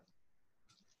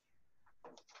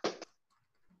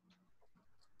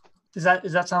 Does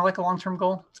that sound like a long-term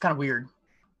goal? It's kind of weird.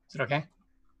 Is it okay?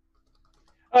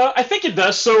 I think it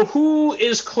does. So, who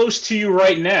is close to you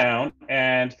right now?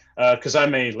 And because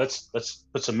let's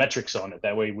put some metrics on it.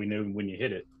 That way, we know when you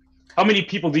hit it. How many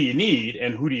people do you need,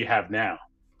 and who do you have now?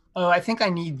 Oh, I think I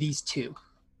need these two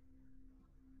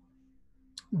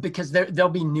because they'll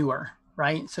be newer,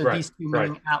 right? So these two,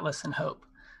 meaning Atlas and Hope,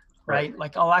 right?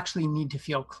 Like I'll actually need to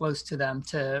feel close to them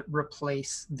to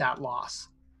replace that loss.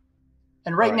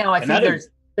 And right now, I think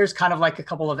there's kind of like a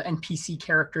couple of NPC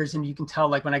characters, and you can tell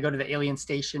like when I go to the alien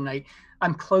station,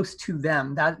 I'm close to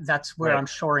them. That's where I'm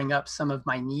shoring up some of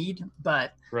my need,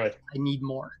 but I need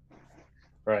more.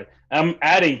 Right. I'm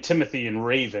adding Timothy and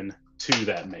Raven to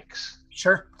that mix.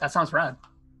 Sure, that sounds rad.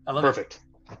 I love it.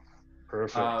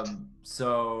 Perfect.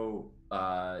 So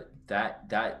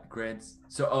that grants.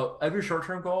 So of your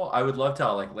short-term goal, I would love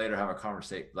to like later have a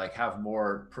conversation, like have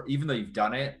more. Even though you've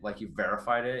done it, like you've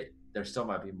verified it, there still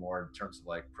might be more in terms of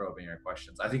like probing your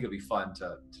questions. I think it'd be fun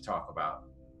to talk about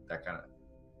that kind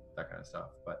of stuff.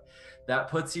 But that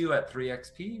puts you at 3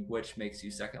 XP, which makes you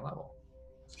second level.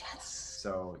 Yes.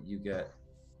 So you get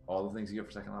all the things you get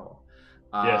for second level.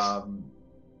 Yes.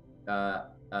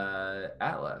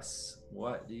 Atlas,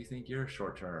 what do you think your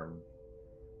short-term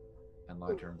and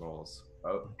long-term goals?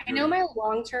 I know my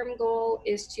long-term goal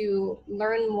is to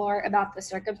learn more about the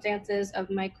circumstances of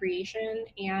my creation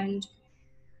and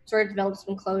sort of develop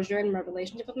some closure in my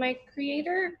relationship with my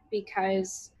creator,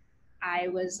 because I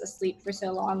was asleep for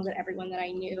so long that everyone that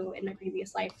I knew in my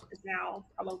previous life is now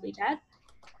probably dead.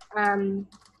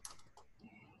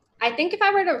 I think if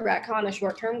I were to retcon a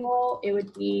short-term goal, it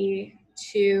would be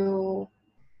to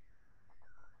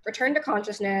return to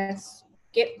consciousness,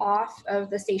 get off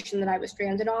of the station that I was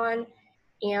stranded on,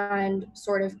 and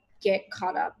sort of get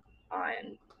caught up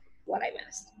on what I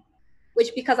missed.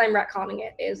 Which, because I'm retconning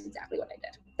it, is exactly what I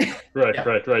did. Right.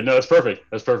 No, that's perfect.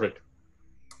 That's perfect.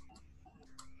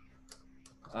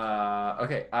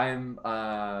 Okay, I'm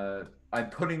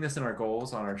putting this in our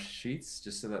goals on our sheets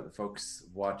just so that the folks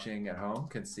watching at home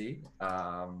can see.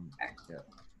 Caught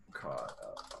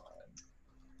up on.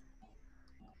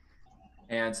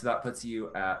 And so that puts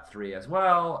you at 3 as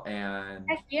well, and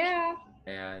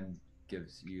and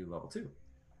gives you level 2.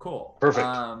 Cool. Perfect.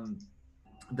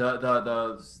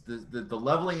 The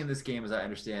leveling in this game, as I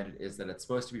understand it, is that it's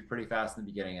supposed to be pretty fast in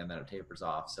the beginning and then it tapers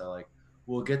off. So like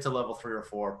we'll get to level 3 or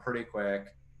 4 pretty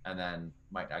quick, and then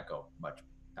might not go much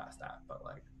past that. But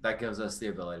like that gives us the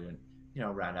ability to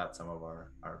round out some of our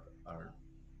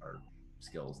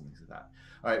skills and things like that.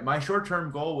 All right, my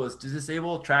short-term goal was to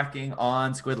disable tracking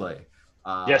on Squidly.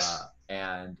 Yes.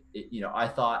 And I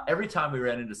thought every time we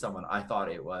ran into someone, I thought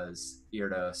it was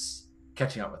Yrdos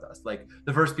catching up with us. Like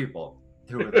the first people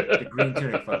who were the green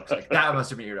tunic folks, like that must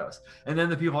have been Yrdos. And then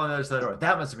the people on the other side of the door,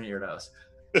 that must have been Yrdos.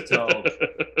 So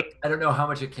I don't know how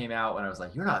much it came out when I was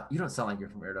like, you don't sound like you're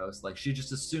from Yrdos. Like she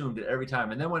just assumed it every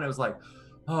time. And then when it was like,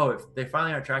 oh, if they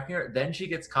finally are tracking her, then she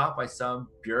gets caught by some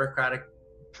bureaucratic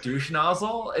douche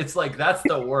nozzle. It's like, that's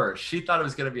the worst. She thought it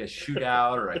was going to be a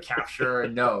shootout or a capture,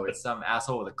 and no, it's some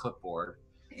asshole with a clipboard.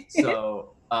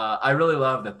 So I really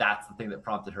love that that's the thing that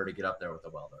prompted her to get up there with the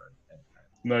welder.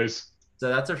 Nice. So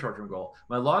that's our short-term goal.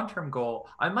 My long-term goal,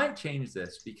 I might change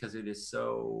this because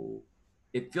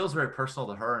it feels very personal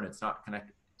to her, and it's not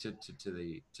connected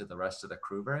to the rest of the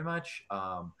crew very much.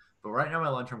 But right now my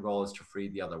long-term goal is to free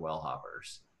the other well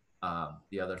hoppers.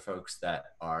 The other folks that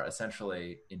are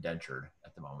essentially indentured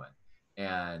at the moment.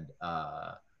 And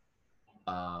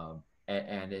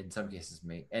and in some cases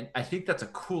me. And I think that's a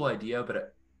cool idea,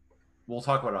 but we'll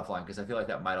talk about it offline because I feel like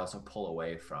that might also pull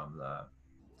away from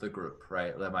the group,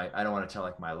 right? I don't want to tell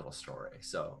like my little story.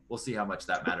 So we'll see how much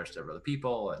that matters to other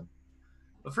people.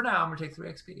 But for now, I'm gonna take 3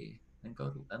 XP and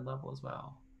go and level as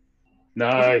well.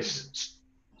 Nice.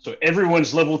 So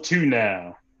everyone's level 2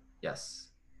 now. Yes.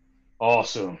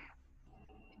 Awesome.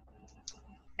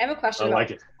 I have a question I about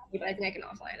like it. but I think I can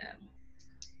offline it.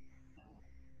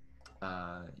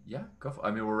 Yeah, go for.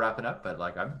 I mean, we're wrapping up, but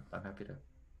like I'm happy to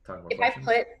talk about. If questions.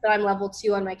 I put that I'm level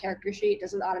 2 on my character sheet,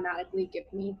 does it automatically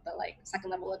give me the like second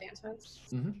level advancements?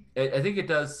 Mm-hmm. I think it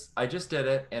does. I just did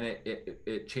it, and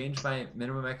it changed my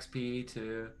minimum XP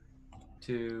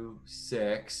to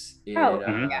 6.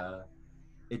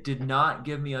 It did not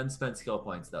give me unspent skill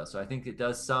points though, so I think it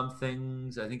does some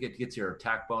things. I think it gets your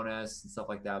attack bonus and stuff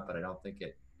like that, but I don't think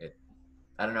it.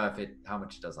 I don't know how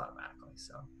much it does automatically.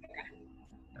 So I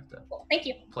have to Cool. Thank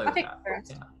you. play I'll with take that. the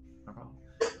rest. Yeah, no problem.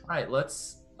 All right,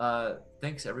 let's.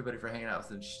 Thanks everybody for hanging out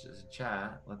with the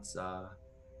chat. Let's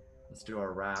do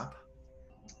our wrap.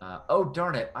 Oh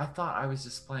darn it! I thought I was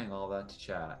displaying all that to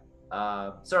chat.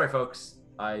 Sorry, folks.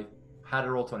 I had a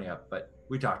Roll20 up, but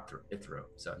we talked through,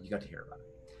 so you got to hear about it.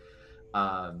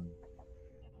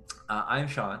 I'm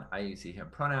Sean. I use he/him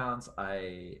pronouns.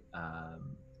 I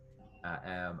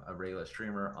am a regular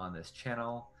streamer on this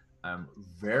channel. I'm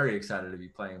very excited to be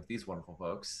playing with these wonderful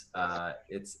folks.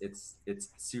 It's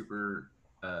super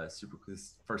super cool.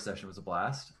 This first session was a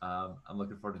blast. I'm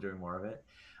looking forward to doing more of it.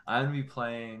 I'm gonna be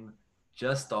playing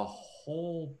just a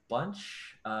whole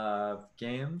bunch of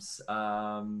games.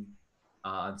 On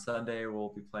Sunday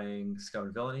we'll be playing Scum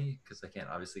and Villainy because I can't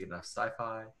obviously get enough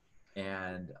sci-fi,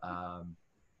 and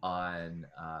on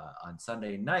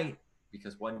Sunday night,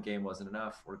 because one game wasn't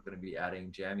enough, we're going to be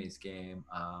adding Jammy's game,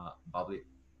 Balak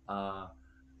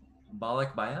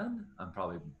Bayan. I'm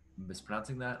probably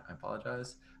mispronouncing that. I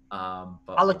apologize.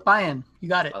 Balak Bayan, you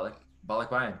got it.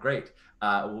 Balak Bayan, great.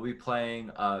 We'll be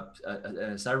playing a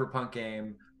cyberpunk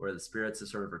game where the spirits have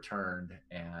sort of returned,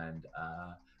 and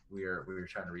we're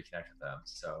trying to reconnect with them.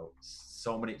 So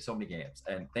many games.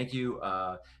 And thank you.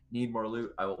 Need more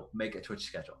loot? I will make a Twitch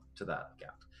schedule to that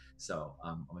account. So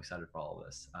I'm excited for all of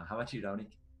this. How about you,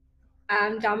 Dominique?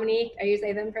 I'm Dominique. I use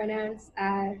they them pronouns.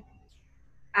 I'm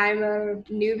a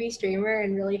newbie streamer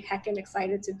and really heckin'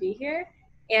 excited to be here.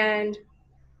 And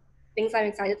things I'm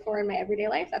excited for in my everyday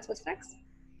life. That's what's next.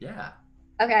 Yeah.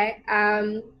 Okay.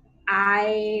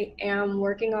 I am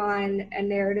working on a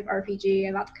narrative RPG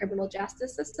about the criminal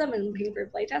justice system and looking for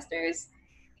playtesters.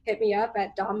 Hit me up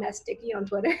at DomNestDicky on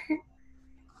Twitter.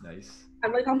 Nice.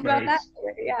 I'm really pumped about that.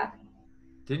 Yeah.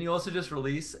 Didn't you also just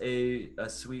release a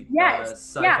sweet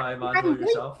sci-fi module I'm really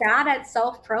yourself? bad at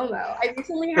self-promo. I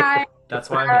recently had That's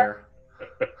why I'm here.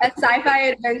 a sci-fi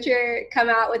adventure come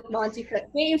out with Monty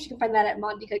Cook Games. You can find that at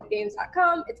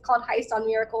montycookgames.com. It's called Heist on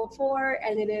Miracle 4,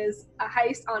 and it is a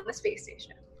heist on the space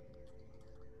station.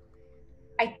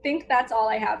 I think that's all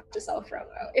I have to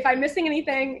self-promo. If I'm missing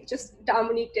anything, just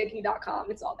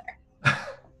DominiqueDickey.com. It's all there.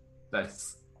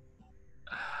 Nice.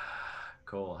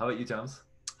 Cool. How about you, Toms?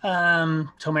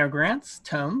 Tomer Grants,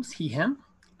 Tomes, he, him.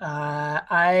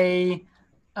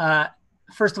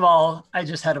 First of all, I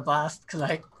just had a blast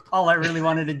because all I really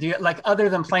wanted to do, like other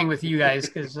than playing with you guys,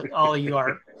 because all of you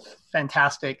are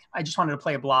fantastic, I just wanted to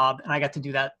play a blob, and I got to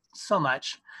do that so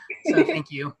much. So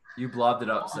thank you. You blobbed it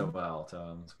up so well,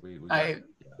 Toms.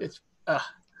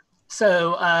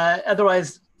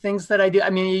 Otherwise, things that I do,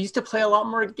 I mean, I used to play a lot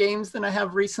more games than I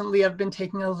have recently. I've been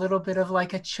taking a little bit of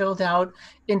like a chilled out,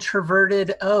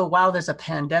 introverted, oh, wow, there's a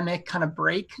pandemic kind of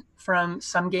break from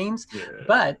some games. Yeah.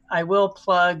 But I will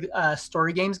plug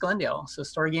Story Games Glendale. So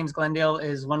Story Games Glendale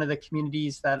is one of the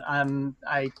communities that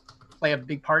I play a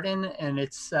big part in. And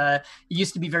it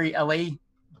used to be very LA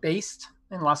based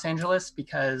in Los Angeles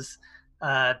because,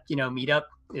 Meetup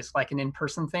is like an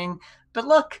in-person thing. But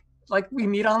look, like we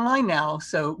meet online now.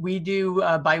 So we do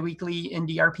bi-weekly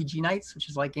indie RPG nights, which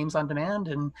is like games on demand.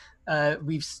 And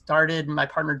we've started, my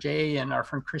partner Jay and our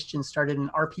friend Christian started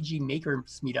an RPG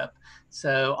makers meetup.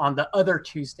 So on the other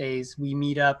Tuesdays, we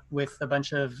meet up with a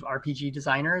bunch of RPG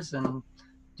designers and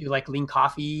do like lean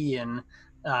coffee and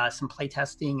some play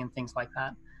testing and things like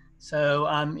that. So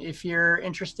if you're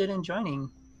interested in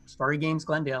joining Story Games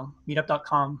Glendale,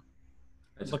 meetup.com,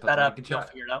 look that up, you'll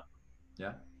figure it out.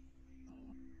 Yeah.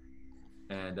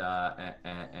 And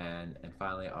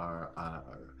finally, our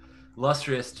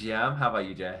illustrious GM. How about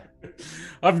you, Jay?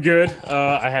 I'm good.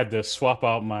 I had to swap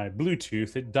out my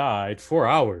Bluetooth. It died 4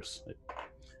 hours.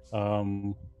 But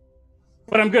I'm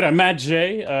good. I'm Matt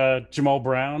J. Jamal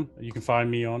Brown. You can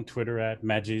find me on Twitter at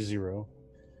MattJ0.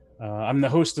 I'm the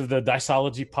host of the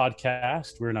Diceology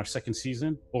podcast. We're in our second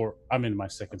season, or I'm in my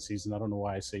second season. I don't know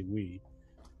why I say we.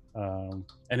 And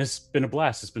it's been a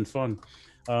blast. It's been fun.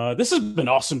 This has been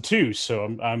awesome too. So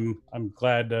I'm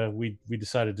glad we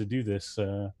decided to do this.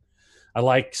 I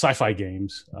like sci-fi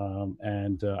games,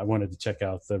 and I wanted to check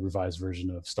out the revised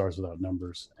version of Stars Without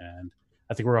Numbers, and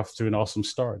I think we're off to an awesome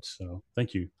start. So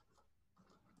thank you.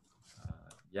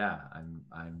 Yeah,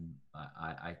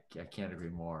 I can't agree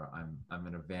more. I'm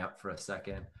gonna vamp for a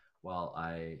second while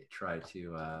I try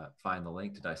to find the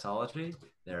link to Diceology.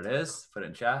 There it is. Put it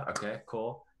in chat. Okay,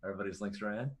 cool. Everybody's links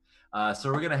are in.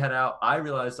 So we're gonna head out. I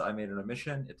realized I made an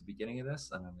omission at the beginning of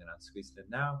this, and I'm gonna squeeze it in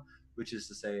now, which is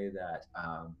to say that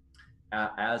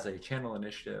as a channel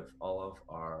initiative, all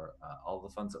the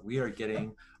funds that we are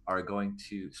getting are going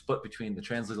to split between the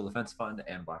Translegal Defense Fund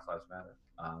and Black Lives Matter.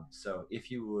 So if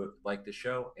you would like the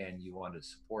show and you want to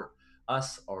support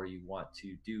us, or you want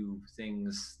to do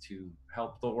things to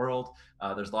help the world,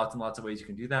 there's lots and lots of ways you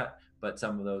can do that. But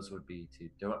some of those would be to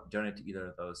donate to either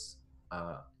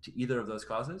of those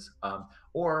causes,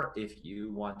 or if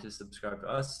you want to subscribe to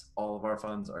us, all of our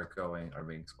funds are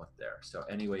being split there. So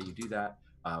any way you do that,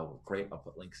 great. I'll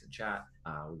put links in chat.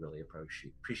 We really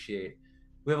appreciate.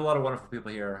 We have a lot of wonderful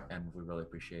people here, and we really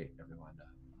appreciate everyone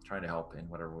trying to help in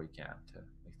whatever we can to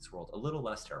make this world a little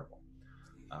less terrible,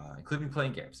 including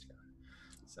playing games together.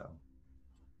 So,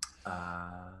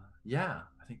 yeah,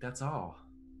 I think that's all.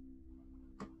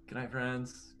 Good night,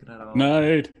 friends. Good night, all.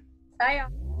 Night. Bye.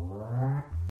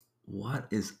 What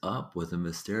is up with the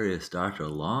mysterious Dr.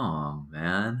 Long,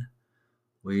 man?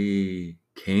 We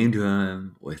came to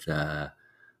him with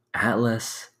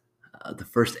Atlas, the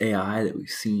first AI that we've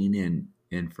seen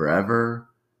in forever,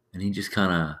 and he just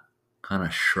kind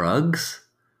of shrugs,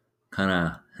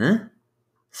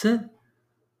 sit.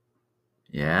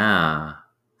 Yeah,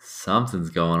 something's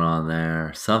going on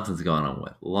there. Something's going on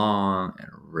with Long and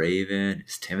Raven.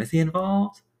 Is Timothy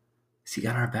involved? Has he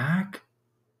got our back?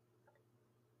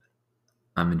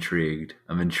 I'm intrigued.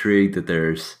 I'm intrigued that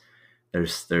there's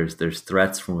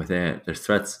threats from within. There's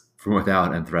threats from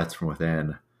without and threats from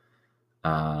within.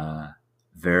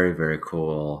 Very, very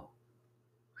cool.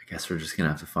 I guess we're just gonna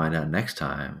have to find out next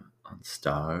time on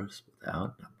Stars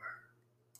Without Numbers.